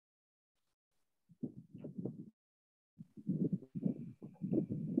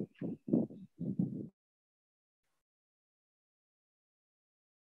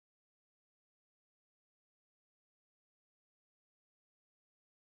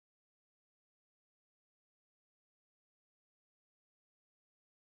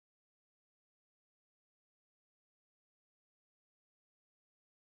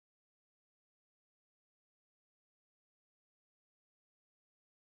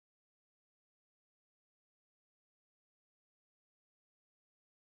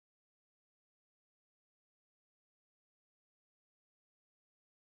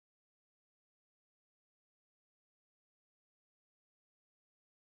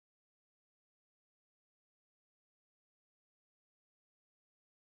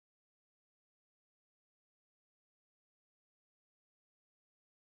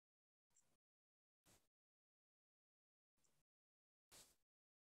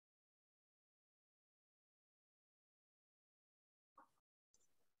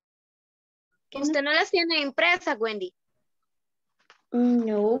 Usted no las tiene impresas, Wendy.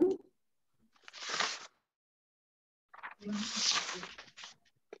 No.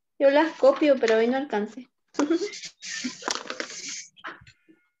 Yo las copio, pero hoy no alcancé.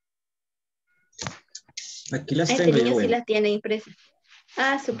 Aquí las Este tengo niño yo, sí Wendy. las tiene impresas.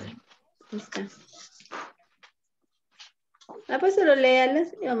 Ah, súper. Ahí está. Ah, pues solo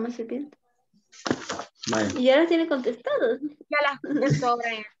léalas y vamos a ir viendo. Vale. Y ya las tiene contestados. Ya las contestó,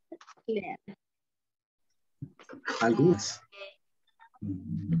 Brian. Léalas. Algunas.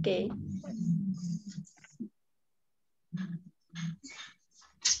 Ok.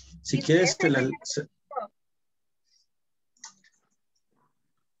 Si quieres, Lea.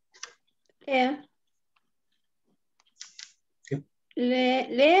 ¿Qué?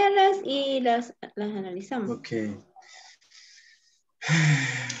 Léalas y las analizamos. Okay.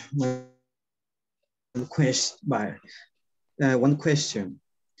 One question.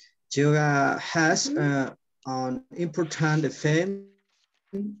 Yoga has an important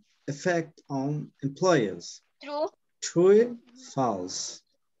effect on employers. True. True, false.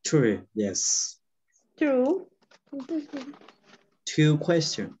 True, yes. True. Two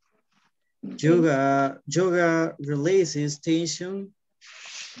questions. Yoga releases tension,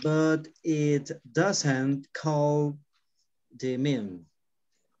 but it doesn't calm the mind.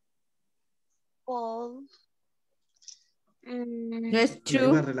 False. No es La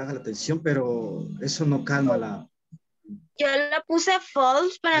yoga true. relaja la tensión, pero eso no calma la Yo la puse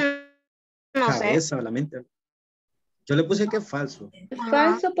false, pero no sé. cabeza o la mente. Yo le puse que es falso.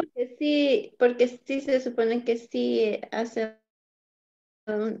 Falso porque sí se supone que sí hace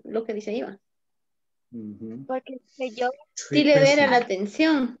lo que dice Iván. Porque yo Sí libera la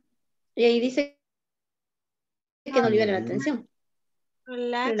atención. Y ahí dice que no libera la atención.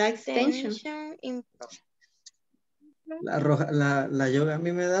 Relax tension. La yoga a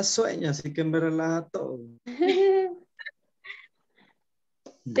mí me da sueño, así que me relaja todo.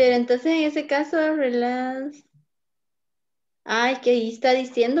 Pero entonces en ese caso, relax. Ay, que ahí está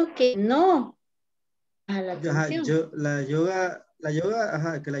diciendo que no a la atención. La yoga,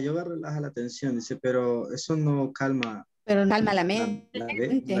 ajá, que la yoga relaja la tensión, dice, pero eso no calma. Pero calma la mente.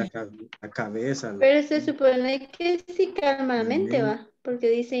 La cabeza. Pero se supone que sí calma la mente, va, porque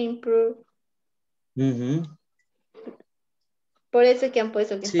dice improve. Por eso es que han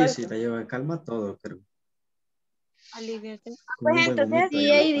puesto que es falso. Sí, la yoga calma todo, pero. Pues entonces sí,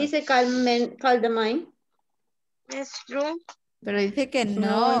 ahí dice calm the mind. Es true. Pero dice que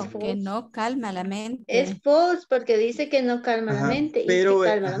no calma la mente. Es false porque dice que no calma la mente pero, y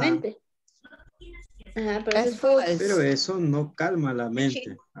sí calma la mente. Ajá, pero es false. Pero eso no calma la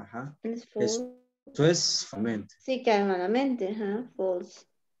mente. Ajá. Es false. Eso es mente. Sí calma la mente, ajá, false.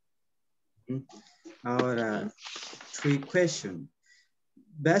 Ahora, three questions.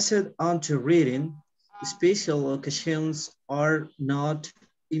 Based on the reading, special occasions are not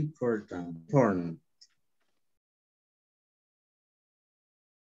important.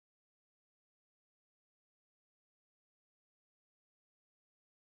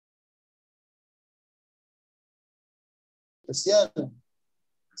 Especial. O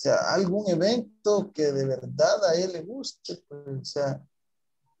sea, algún evento que de verdad a él le guste, pues, o sea,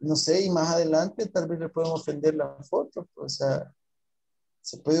 no sé, y más adelante tal vez le pueden ofender la foto, pues, o sea,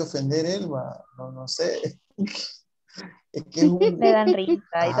 se puede ofender él, no sé. Es que es un... Me dan risa,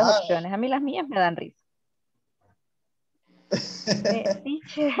 hay dos opciones. A mí las mías me dan risa.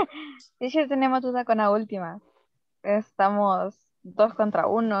 Teacher, tenemos duda con la última. Estamos 2 contra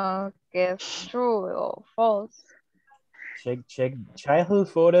 1, que es true o false. Check. Childhood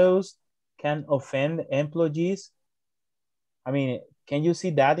photos can offend employees. I mean, can you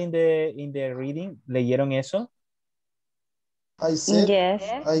see that in the reading? ¿Leyeron eso? I said, yes.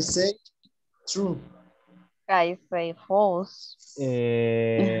 I say true. I say false.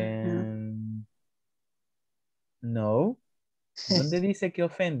 No. ¿Dónde dice que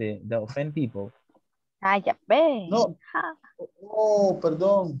ofende? The offend people. Ah, ya ve. No. Oh,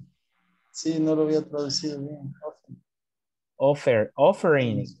 perdón. Sí, no lo había traducido bien.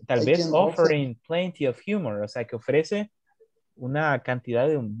 Offering. Tal vez offering plenty of humor. O sea, que ofrece una cantidad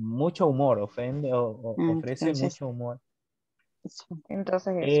de mucho humor. Ofende o ofrece entonces, mucho humor.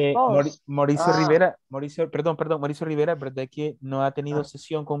 Entonces es false. Mauricio Rivera, perdón, Mauricio Rivera, ¿verdad que no ha tenido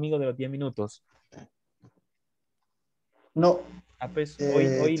sesión conmigo de los 10 minutos? No. Pues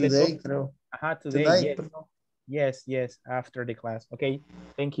hoy today, creo. Ajá, today, tonight, yes, after the class. Okay,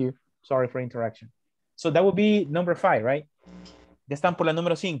 thank you. Sorry for interaction. So that would be number 5, right? Ya están por la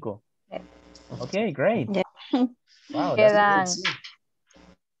número 5. Yes. Okay, great. Yes. Wow, quedan that's great.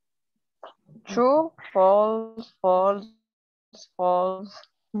 true, false, false, false,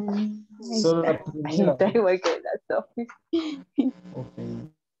 Solo la primera. Está igual que la Sophie. Okay.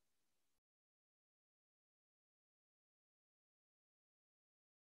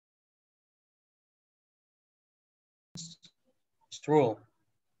 It's true.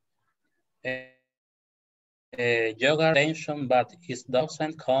 Yoga attention, but it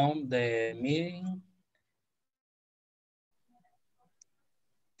doesn't count the meeting.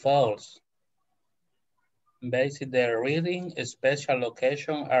 False. Basic the reading, special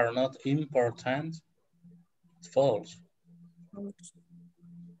location are not important. False.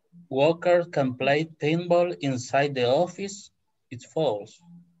 Workers can play pinball inside the office. It's false.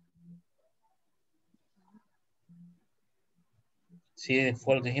 Sí,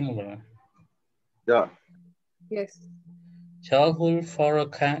 false dijimos, ¿verdad? Yeah. Yes. Childhood for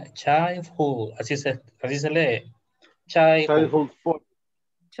childhood. Así se lee. Childhood.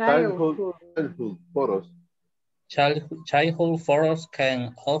 Childhood photos. Childhood photos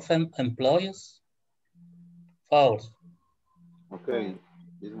can often employees. False. Okay,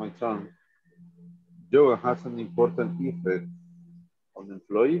 it's my turn. Yoga has an important effect on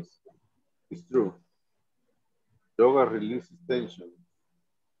employees. It's true. Yoga releases tension,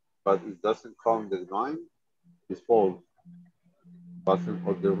 but it doesn't calm the mind. It's false. Based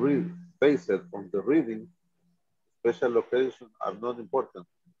on the reading, special locations are not important.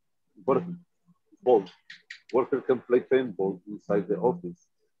 False. Workers can play paintball inside the office.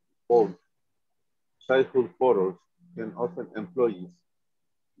 False. Childhood photos can often employees.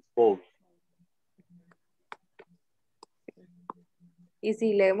 False. Y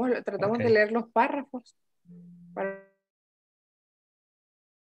si leemos, tratamos de leer los párrafos.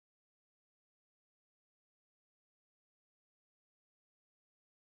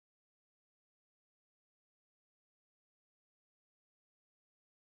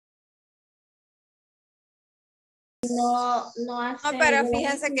 No hacen. No, pero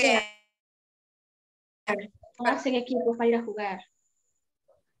fíjense que no hacen equipos para ir a jugar.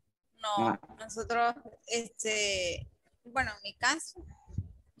 no, nosotros, bueno, en mi caso,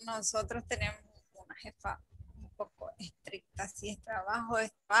 nosotros tenemos una jefa un poco estricta, si es trabajo,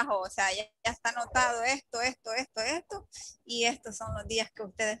 o sea, ya está anotado esto, y estos son los días que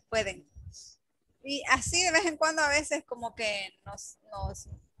ustedes pueden. Y así de vez en cuando a veces como que nos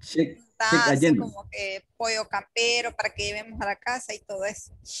da así como que pollo campero para que llevemos a la casa y todo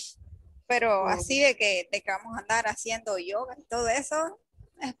eso. Pero así de que vamos a andar haciendo yoga y todo eso,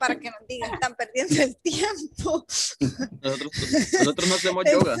 es para que nos digan, están perdiendo el tiempo. Nosotros no hacemos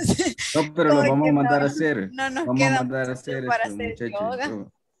yoga. No, pero lo vamos a mandar a hacer. No nos vamos queda a mandar a hacer para eso, hacer muchachos.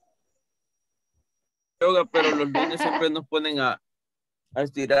 Yoga, pero los lunes siempre nos ponen a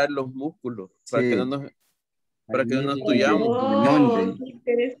estirar los músculos para que no nos tuyamos. Oh, qué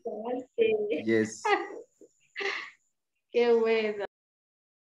interesante. Yes. Qué bueno.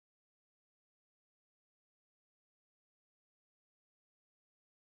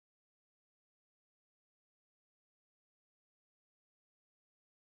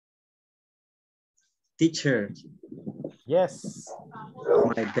 Teacher. Yes.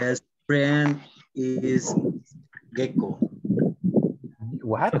 My best friend is Gecko.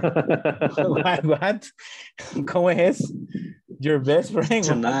 What? What? ¿Cómo es? Your best friend?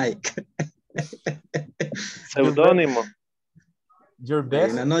 Tonight. Seudónimo. Your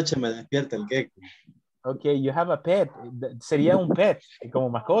best. Una noche me despierta el Gecko. Okay, you have a pet. Sería un pet, como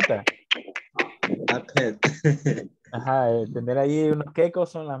mascota. A pet. Ajá, tener ahí unos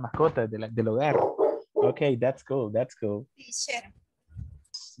quecos son las mascotas del hogar. Okay, that's cool, that's cool. Teacher.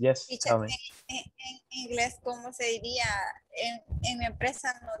 Yes, Teacher, en inglés, ¿cómo se diría? En mi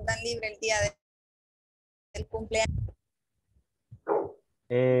empresa nos dan libre el día del cumpleaños.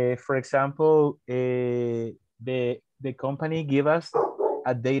 For example, the company give us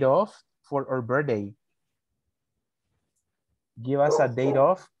a date off for our birthday. Give us a date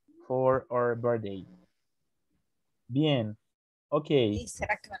off for our birthday. Bien, ok. ¿Y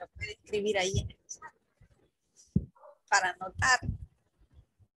será que me lo puede escribir ahí para anotar?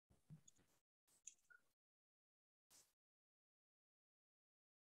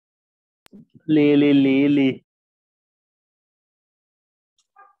 Lili.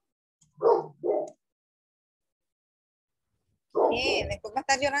 Después va a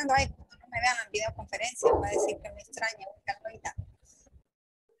estar llorando ahí cuando no me vean en videoconferencia, va a decir que me extraña.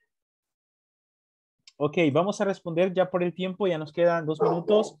 Ok, vamos a responder ya por el tiempo, ya nos quedan 2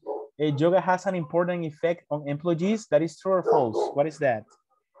 minutos. Yoga has an important effect on employees. That is true or false? What is that?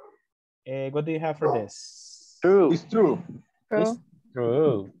 What do you have for this? True. It's true. It's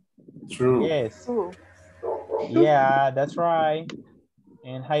true. True. Yes. True. Yeah, that's right.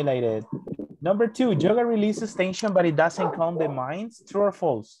 And highlighted. Number 2, yoga releases tension, but it doesn't calm the minds. True or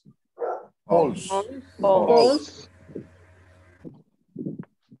false? False. False.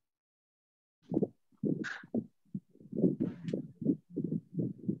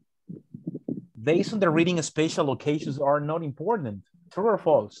 Days on the reading special occasions are not important. True or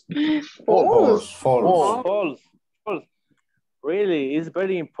false? False. False. Really, it's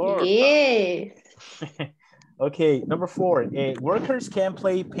very important. Yes. Okay, number 4, workers can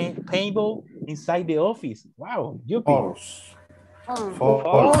play paintball inside the office. Wow, Yuppie.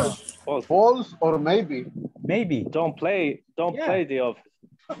 False or maybe. Maybe. Don't play the office.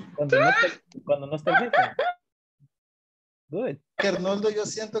 Cuando no está el jefe. Good. Arnoldo, yo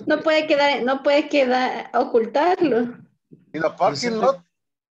siento que... No puede quedar, ocultarlo. ¿Y la parking lot?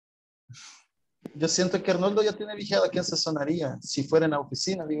 Yo siento que Arnoldo ya tiene vigilado a quién se sonaría. Si fuera en la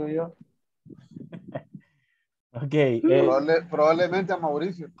oficina, digo yo. Ok. Probablemente a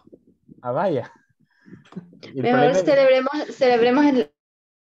Mauricio. Ah, vaya. Mejor celebremos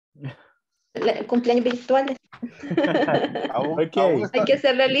el cumpleaños virtuales. Okay. Hay que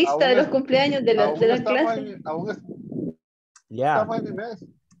hacer la lista de los cumpleaños de la clase. Yeah.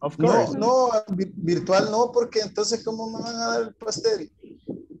 Of course. No, virtual no, porque entonces ¿cómo me van a dar el pastel?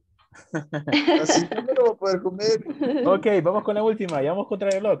 Así no me lo voy a poder comer. Ok, vamos con la última. Ya vamos contra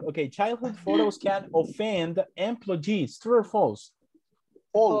el reloj. Ok, childhood photos can offend employees. True or false?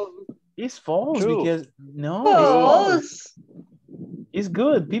 False. It's false. True. Because no. False. It's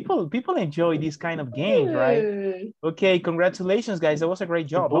good. People enjoy this kind of games, right? Okay, congratulations, guys. That was a great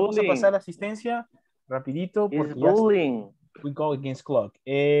job. Vamos a pasar la asistencia rapidito porque bullying. We go against clock.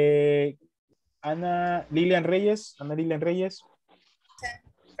 Ana Lilian Reyes.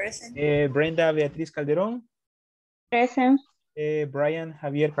 Present. Brenda Beatriz Calderón. Present. Brian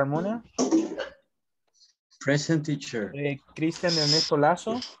Javier Carmona. Present, teacher. Cristian Ernesto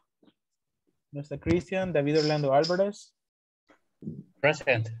Lazo. Nuestra Cristian. David Orlando Álvarez.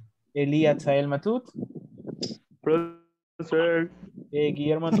 Present. Elías Sael Matut. Present.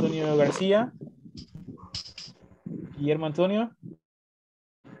 Guillermo Antonio García. Guillermo Antonio.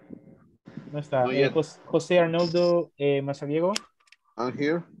 No está. José Arnoldo Mazariego. I'm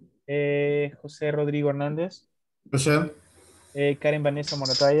here. José Rodrigo Hernández. Present. Karen Vanessa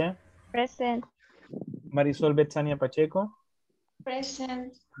Morataya. Present. Marisol Betsania Pacheco.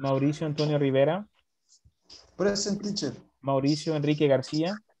 Present. Mauricio Antonio Rivera. Present, teacher. Mauricio Enrique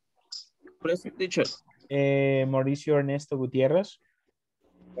García. Present, teacher. Mauricio Ernesto Gutiérrez.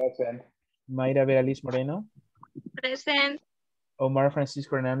 Present. Mayra Veraliz Moreno. Present. Omar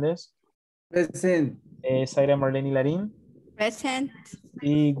Francisco Hernández. Present. Zaira Marlene Larín. Present.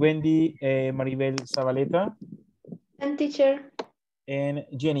 Y Wendy Maribel Zabaleta. And teacher. And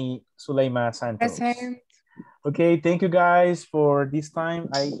Jenny Zuleima Santos. Present. Okay, thank you guys for this time.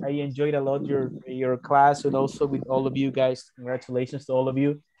 I enjoyed a lot your class and also with all of you guys. Congratulations to all of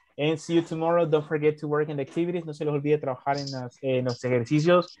you. And see you tomorrow. Don't forget to work in the activities. No se les olvide trabajar en los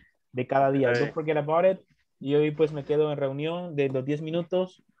ejercicios de cada día. Don't forget about it. Y hoy pues me quedo en reunión de los 10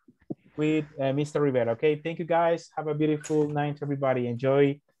 minutos with Mr. Rivera. Okay, thank you guys. Have a beautiful night, everybody.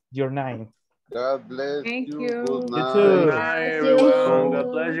 Enjoy your night. God bless Thank you. you. Good You night. too. Good night, everyone.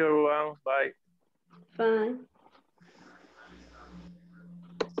 God bless you, everyone. Bye. Bye.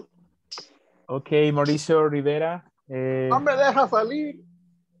 Okay, Mauricio Rivera. No me deja salir.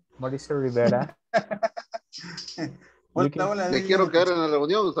 Mauricio Rivera. Me quiero quedar en la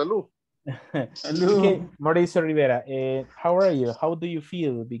reunión. Salud. Okay, Mauricio Rivera, how are you? How do you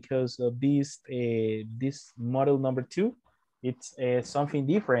feel because of this this model number 2? It's something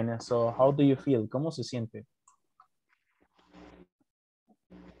different. So how do you feel? ¿Cómo se siente?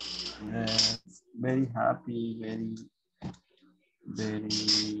 Very happy,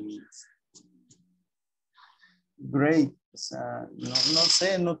 very great. O sea, no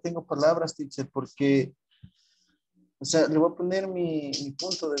sé, no tengo palabras, teacher, porque, o sea, le voy a poner mi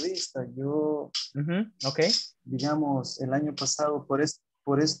punto de vista. Yo, okay, digamos, el año pasado, por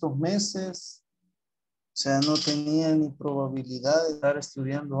estos meses, o sea, no tenía ni probabilidad de estar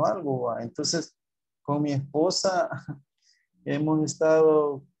estudiando algo. ¿Va? Entonces, con mi esposa hemos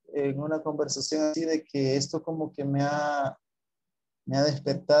estado en una conversación así de que esto como que me ha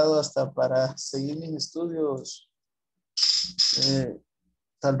despertado hasta para seguir mis estudios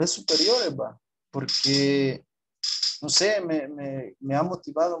tal vez superiores, va, porque no sé, me ha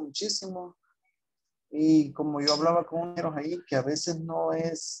motivado muchísimo. Y como yo hablaba con unos ahí, que a veces no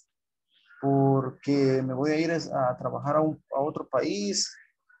es porque me voy a ir a trabajar a otro país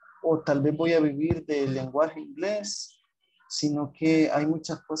o tal vez voy a vivir del lenguaje inglés, sino que hay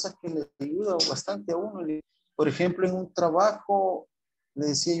muchas cosas que le ayudan bastante a uno. Por ejemplo, en un trabajo Le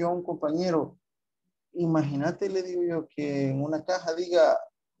decía yo a un compañero, imagínate, le digo yo, que en una caja diga,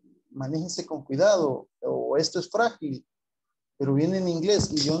 manéjese con cuidado, o esto es frágil, pero viene en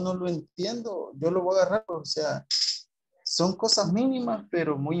inglés y yo no lo entiendo, yo lo voy a agarrar, o sea, son cosas mínimas,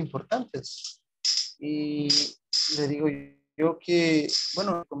 pero muy importantes. Y le digo yo que,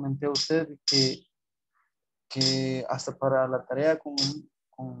 bueno, comenté a usted que hasta para la tarea con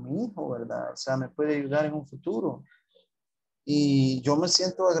mi hijo, ¿verdad? O sea, me puede ayudar en un futuro. Y yo me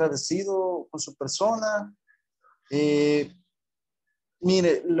siento agradecido con su persona.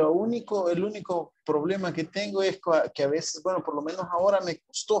 Mire, el único problema que tengo es que a veces, bueno, por lo menos ahora me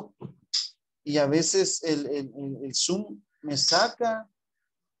costó. Y a veces el Zoom me saca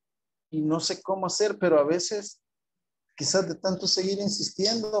y no sé cómo hacer, pero a veces quizás de tanto seguir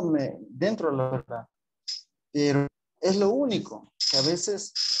insistiendo me dentro, la verdad. Pero es lo único, que a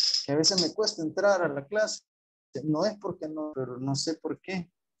veces me cuesta entrar a la clase. No es porque no, pero no sé por qué.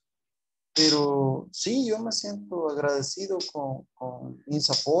 Pero sí, yo me siento agradecido con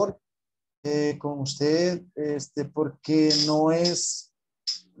INSAFORP, con usted, porque no es,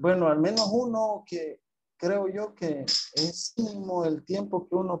 bueno, al menos uno que creo yo que es mínimo el tiempo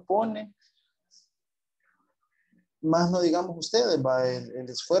que uno pone, más no digamos ustedes, va, el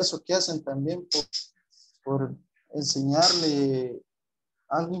esfuerzo que hacen también por enseñarle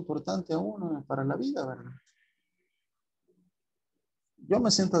algo importante a uno para la vida, ¿verdad? Yo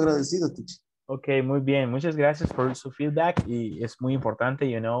me siento agradecido, teacher. Ok, muy bien. Muchas gracias por su feedback y es muy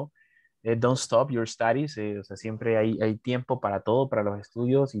importante, don't stop your studies. O sea, siempre hay tiempo para todo, para los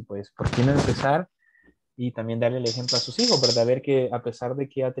estudios y pues, ¿por qué no empezar? Y también darle el ejemplo a sus hijos, ¿verdad? Ver que a pesar de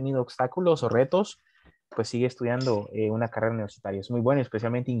que ha tenido obstáculos o retos, pues sigue estudiando una carrera universitaria. Es muy bueno,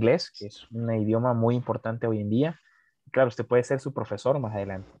 especialmente inglés, que es un idioma muy importante hoy en día. Claro, usted puede ser su profesor más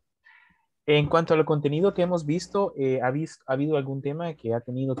adelante. En cuanto al contenido que hemos visto, ¿ha habido algún tema que ha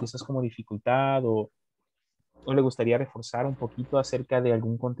tenido quizás como dificultad o le gustaría reforzar un poquito acerca de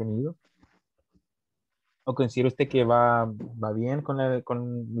algún contenido? ¿O considera usted que va bien con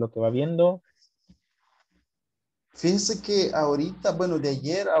lo que va viendo? Fíjense que ahorita, bueno, de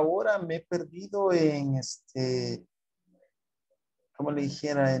ayer a ahora me he perdido en como le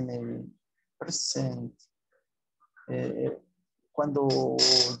dijera, en el present. Cuando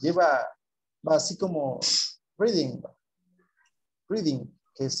va así como reading,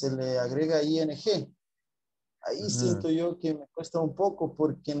 que se le agrega ing. Ahí siento yo que me cuesta un poco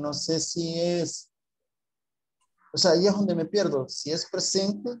porque no sé si es, o sea, ahí es donde me pierdo, si es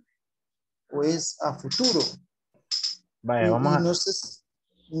presente o es a futuro. Vaya,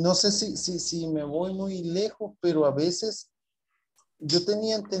 Y no sé si me voy muy lejos, pero a veces yo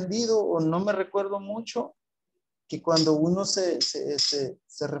tenía entendido o no me recuerdo mucho que cuando uno se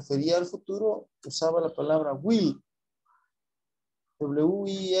refería al futuro usaba la palabra will,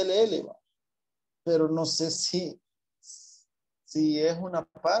 W-I-L-L, pero no sé si es una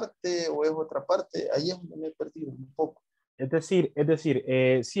parte o es otra parte. Ahí es donde me he perdido un poco. Es decir,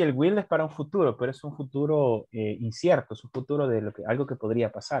 sí, el will es para un futuro, pero es un futuro incierto, es un futuro de algo que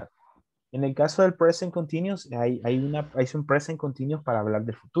podría pasar. En el caso del present continuous, hay un present continuous para hablar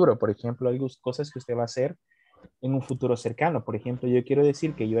del futuro. Por ejemplo, hay cosas que usted va a hacer en un futuro cercano. Por ejemplo, yo quiero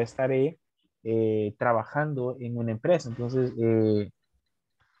decir que yo estaré trabajando en una empresa. Entonces,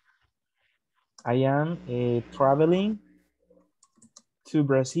 I am traveling to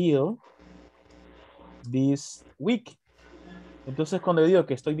Brazil this week. Entonces, cuando digo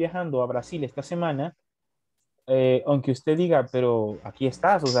que estoy viajando a Brasil esta semana, aunque usted diga, pero aquí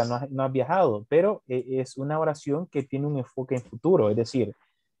estás, o sea, no has viajado, pero es una oración que tiene un enfoque en futuro. Es decir,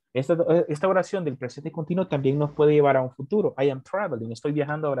 esta oración del presente continuo también nos puede llevar a un futuro. I am traveling, estoy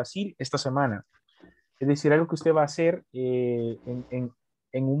viajando a Brasil esta semana. Es decir, algo que usted va a hacer en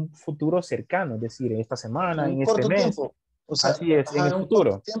un futuro cercano, es decir, en esta semana, En en este corto mes. tiempo. O sea, Así es, en el en un corto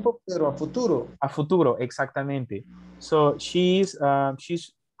futuro. tiempo, pero a futuro. A futuro, exactamente. So she's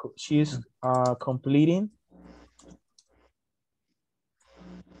completing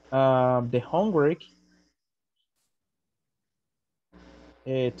the homework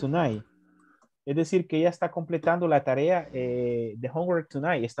tonight. Es decir, que ella está completando la tarea de homework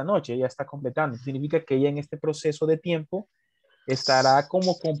tonight, esta noche, ella está completando. Significa que ella en este proceso de tiempo estará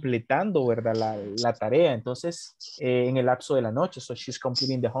como completando, ¿verdad? La tarea. Entonces, en el lapso de la noche. So she's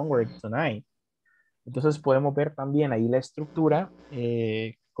completing the homework tonight. Entonces podemos ver también ahí la estructura,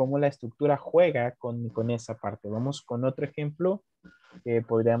 cómo la estructura juega con esa parte. Vamos con otro ejemplo que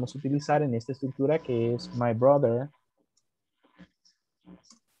podríamos utilizar en esta estructura que es my brother.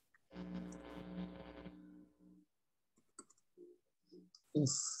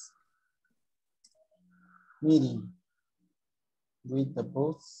 Is meeting. with the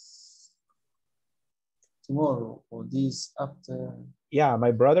boss tomorrow or this after. Yeah,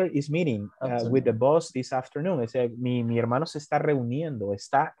 my brother is meeting with the Afternoon. boss this afternoon. O sea, mi hermano se está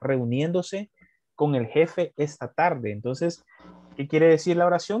reuniéndose con el jefe esta tarde. Entonces, ¿qué quiere decir la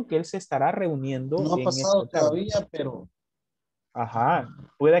oración? Que él se estará reuniendo No ha en esta pasado tarde. todavía, pero. Ajá.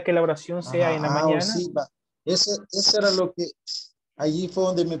 Puede que la oración sea en la Ajá, mañana. sí, va. Eso era lo que, allí fue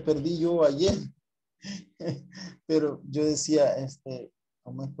donde me perdí yo ayer. Pero yo decía,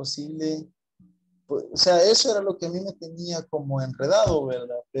 ¿cómo es posible? Pues, o sea, eso era lo que a mí me tenía como enredado,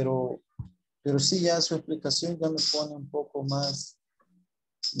 ¿verdad? Pero sí, ya su explicación ya me pone un poco más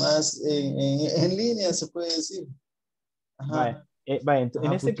en línea, se puede decir. Ajá. Vaya, en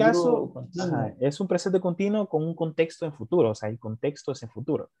Ajá, este futuro caso, continuo. es un presente continuo con un contexto en futuro. O sea, el contexto es en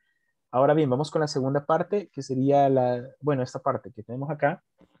futuro. Ahora bien, vamos con la segunda parte, que sería esta parte que tenemos acá.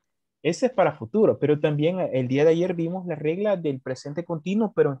 Ese es para futuro, pero también el día de ayer vimos la regla del presente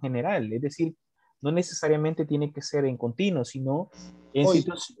continuo, pero en general. Es decir, no necesariamente tiene que ser en continuo, sino en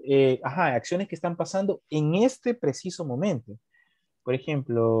acciones que están pasando en este preciso momento. Por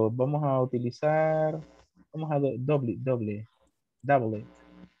ejemplo, vamos a utilizar, double.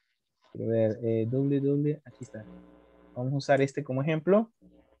 Quiero ver, doble, aquí está. Vamos a usar este como ejemplo.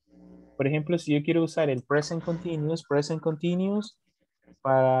 Por ejemplo, si yo quiero usar el present continuous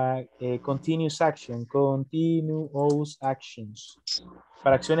para continuous actions,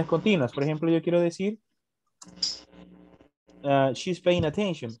 para acciones continuas. Por ejemplo, yo quiero decir, she's paying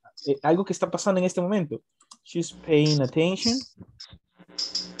attention, algo que está pasando en este momento. She's paying attention.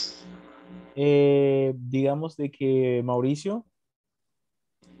 Digamos de que Mauricio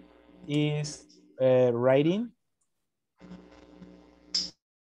is writing.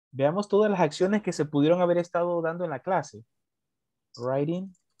 Veamos todas las acciones que se pudieron haber estado dando en la clase.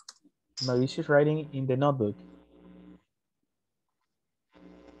 Writing. Mauricio is writing in the notebook.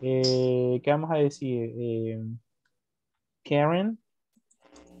 ¿Qué vamos a decir? Karen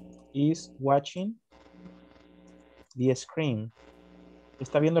is watching the screen.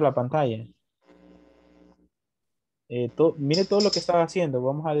 Está viendo la pantalla. Mire todo lo que estaba haciendo.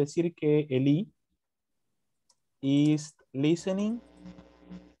 Vamos a decir que Eli is listening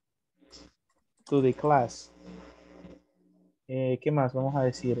to the class. ¿Qué más vamos a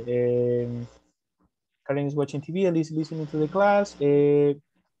decir? Karen is watching TV, Eli is listening to the class.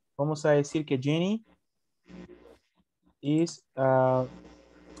 Vamos a decir que Jenny is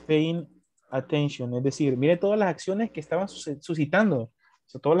paying attention. Es decir, mire todas las acciones que estaban suscitando.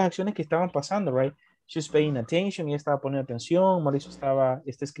 So, todas las acciones que estaban pasando, right? She's paying attention, ella estaba poniendo atención, Mauricio está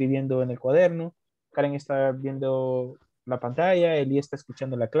escribiendo en el cuaderno, Karen está viendo la pantalla, Eli está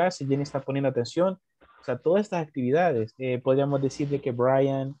escuchando la clase, Jenny está poniendo atención. O sea, todas estas actividades, podríamos decir de que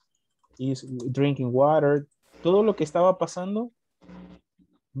Brian is drinking water, todo lo que estaba pasando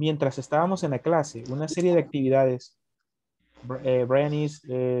mientras estábamos en la clase, una serie de actividades. Brian is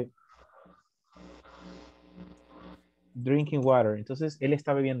drinking water. Entonces, él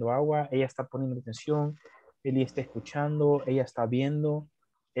está bebiendo agua, ella está poniendo atención, él está escuchando, ella está viendo,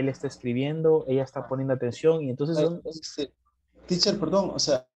 él está escribiendo, ella está poniendo atención. Y entonces son... Teacher, perdón, o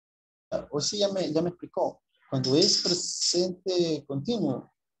sea, hoy sí ya me explicó. Cuando es presente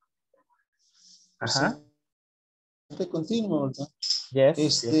continuo. Ajá. Presente continuo, ¿verdad?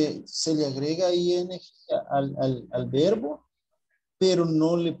 Yes, se le agrega ing al verbo, pero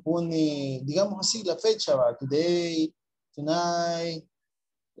no le pone, digamos así, la fecha, va. Today, tonight,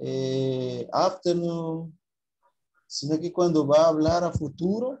 afternoon, sino que cuando va a hablar a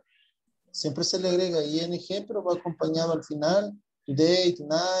futuro, siempre se le agrega ing, pero va acompañado al final, today,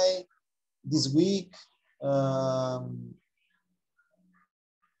 tonight, this week,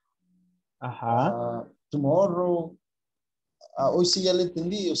 tomorrow. Hoy sí ya le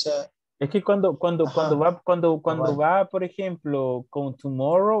entendí, o sea. Es que cuando va, por ejemplo, con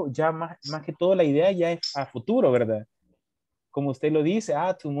tomorrow, ya más que todo la idea ya es a futuro, ¿verdad? Como usted lo dice,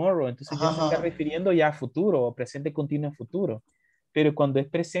 tomorrow, entonces ya se está refiriendo ya a futuro, o presente continuo en futuro. Pero cuando es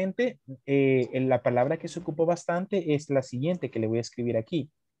presente, la palabra que se ocupó bastante es la siguiente que le voy a escribir aquí.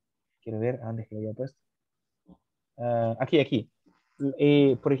 Quiero ver, ¿dónde es que lo había puesto? Aquí.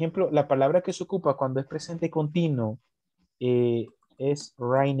 Por ejemplo, la palabra que se ocupa cuando es presente continuo es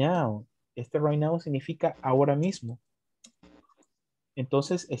right now. Este right now significa ahora mismo.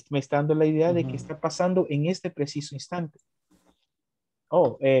 Entonces, me está dando la idea de que está pasando en este preciso instante.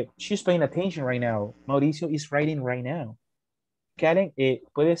 She's paying attention right now. Mauricio is writing right now. Karen,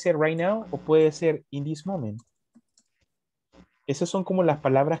 puede ser right now o puede ser in this moment. Esas son como las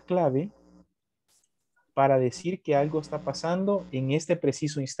palabras clave para decir que algo está pasando en este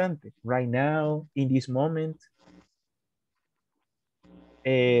preciso instante. Right now, in this moment.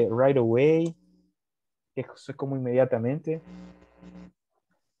 right away, que eso es como inmediatamente.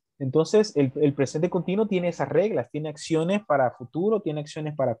 Entonces, el presente continuo tiene esas reglas, tiene acciones para futuro, tiene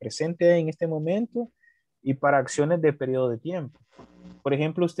acciones para presente en este momento y para acciones de periodo de tiempo. Por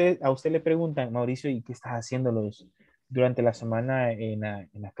ejemplo, a usted le preguntan, Mauricio, ¿y qué estás haciendo durante la semana en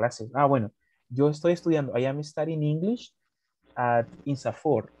las clases? Ah, bueno, yo estoy estudiando, I am studying English at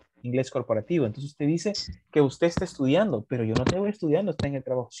INSAFORP, inglés corporativo. Entonces usted dice que usted está estudiando, pero yo no te voy estudiando, está en el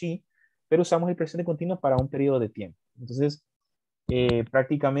trabajo, sí, pero usamos el presente continuo para un periodo de tiempo. Entonces,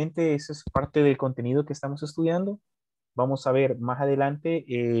 prácticamente eso es parte del contenido que estamos estudiando. Vamos a ver más adelante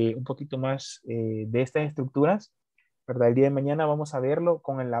un poquito más de estas estructuras, ¿verdad? El día de mañana vamos a verlo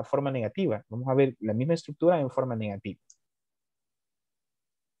con la forma negativa. Vamos a ver la misma estructura en forma negativa.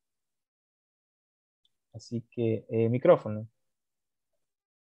 Así que, micrófono.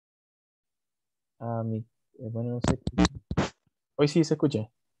 Bueno, no sé. Hoy sí se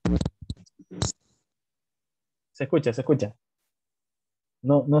escucha. Se escucha, se escucha.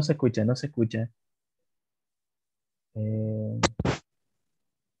 No, no se escucha, no se escucha. ¿Hola?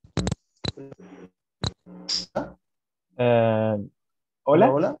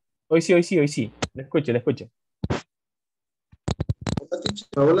 Hola, hola. Hoy sí, hoy sí, hoy sí. Le escucho, le escucho.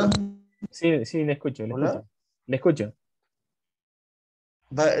 Hola. Sí, sí, le escucho, le Hola. escucho. Le escucho.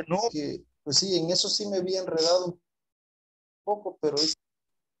 No, pues sí, en eso sí me había enredado un poco, pero es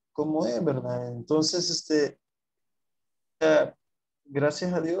como es, ¿verdad? Entonces,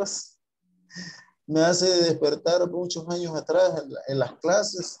 gracias a Dios, me hace despertar muchos años atrás en las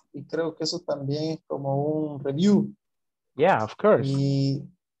clases y creo que eso también es como un review. Yeah, of course. Y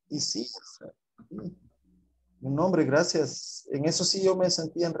sí, un nombre, gracias. En eso sí yo me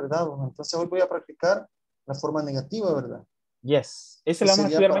sentía enredado. Entonces hoy voy a practicar la forma negativa, ¿verdad? Yes. Ese Que lo vamos a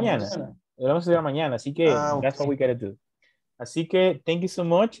sería estudiar para mañana. mañana. Lo vamos a estudiar mañana. Así que that's what we gotta do. Así que thank you so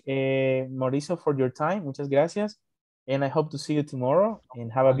much, Mauricio, for your time. Muchas gracias. And I hope to see you tomorrow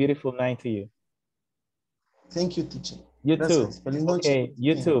and have a beautiful night to you. Thank you, teacher. You Gracias. too. Feliz noche. Okay,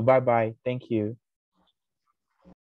 you too. Bye-bye. Thank you.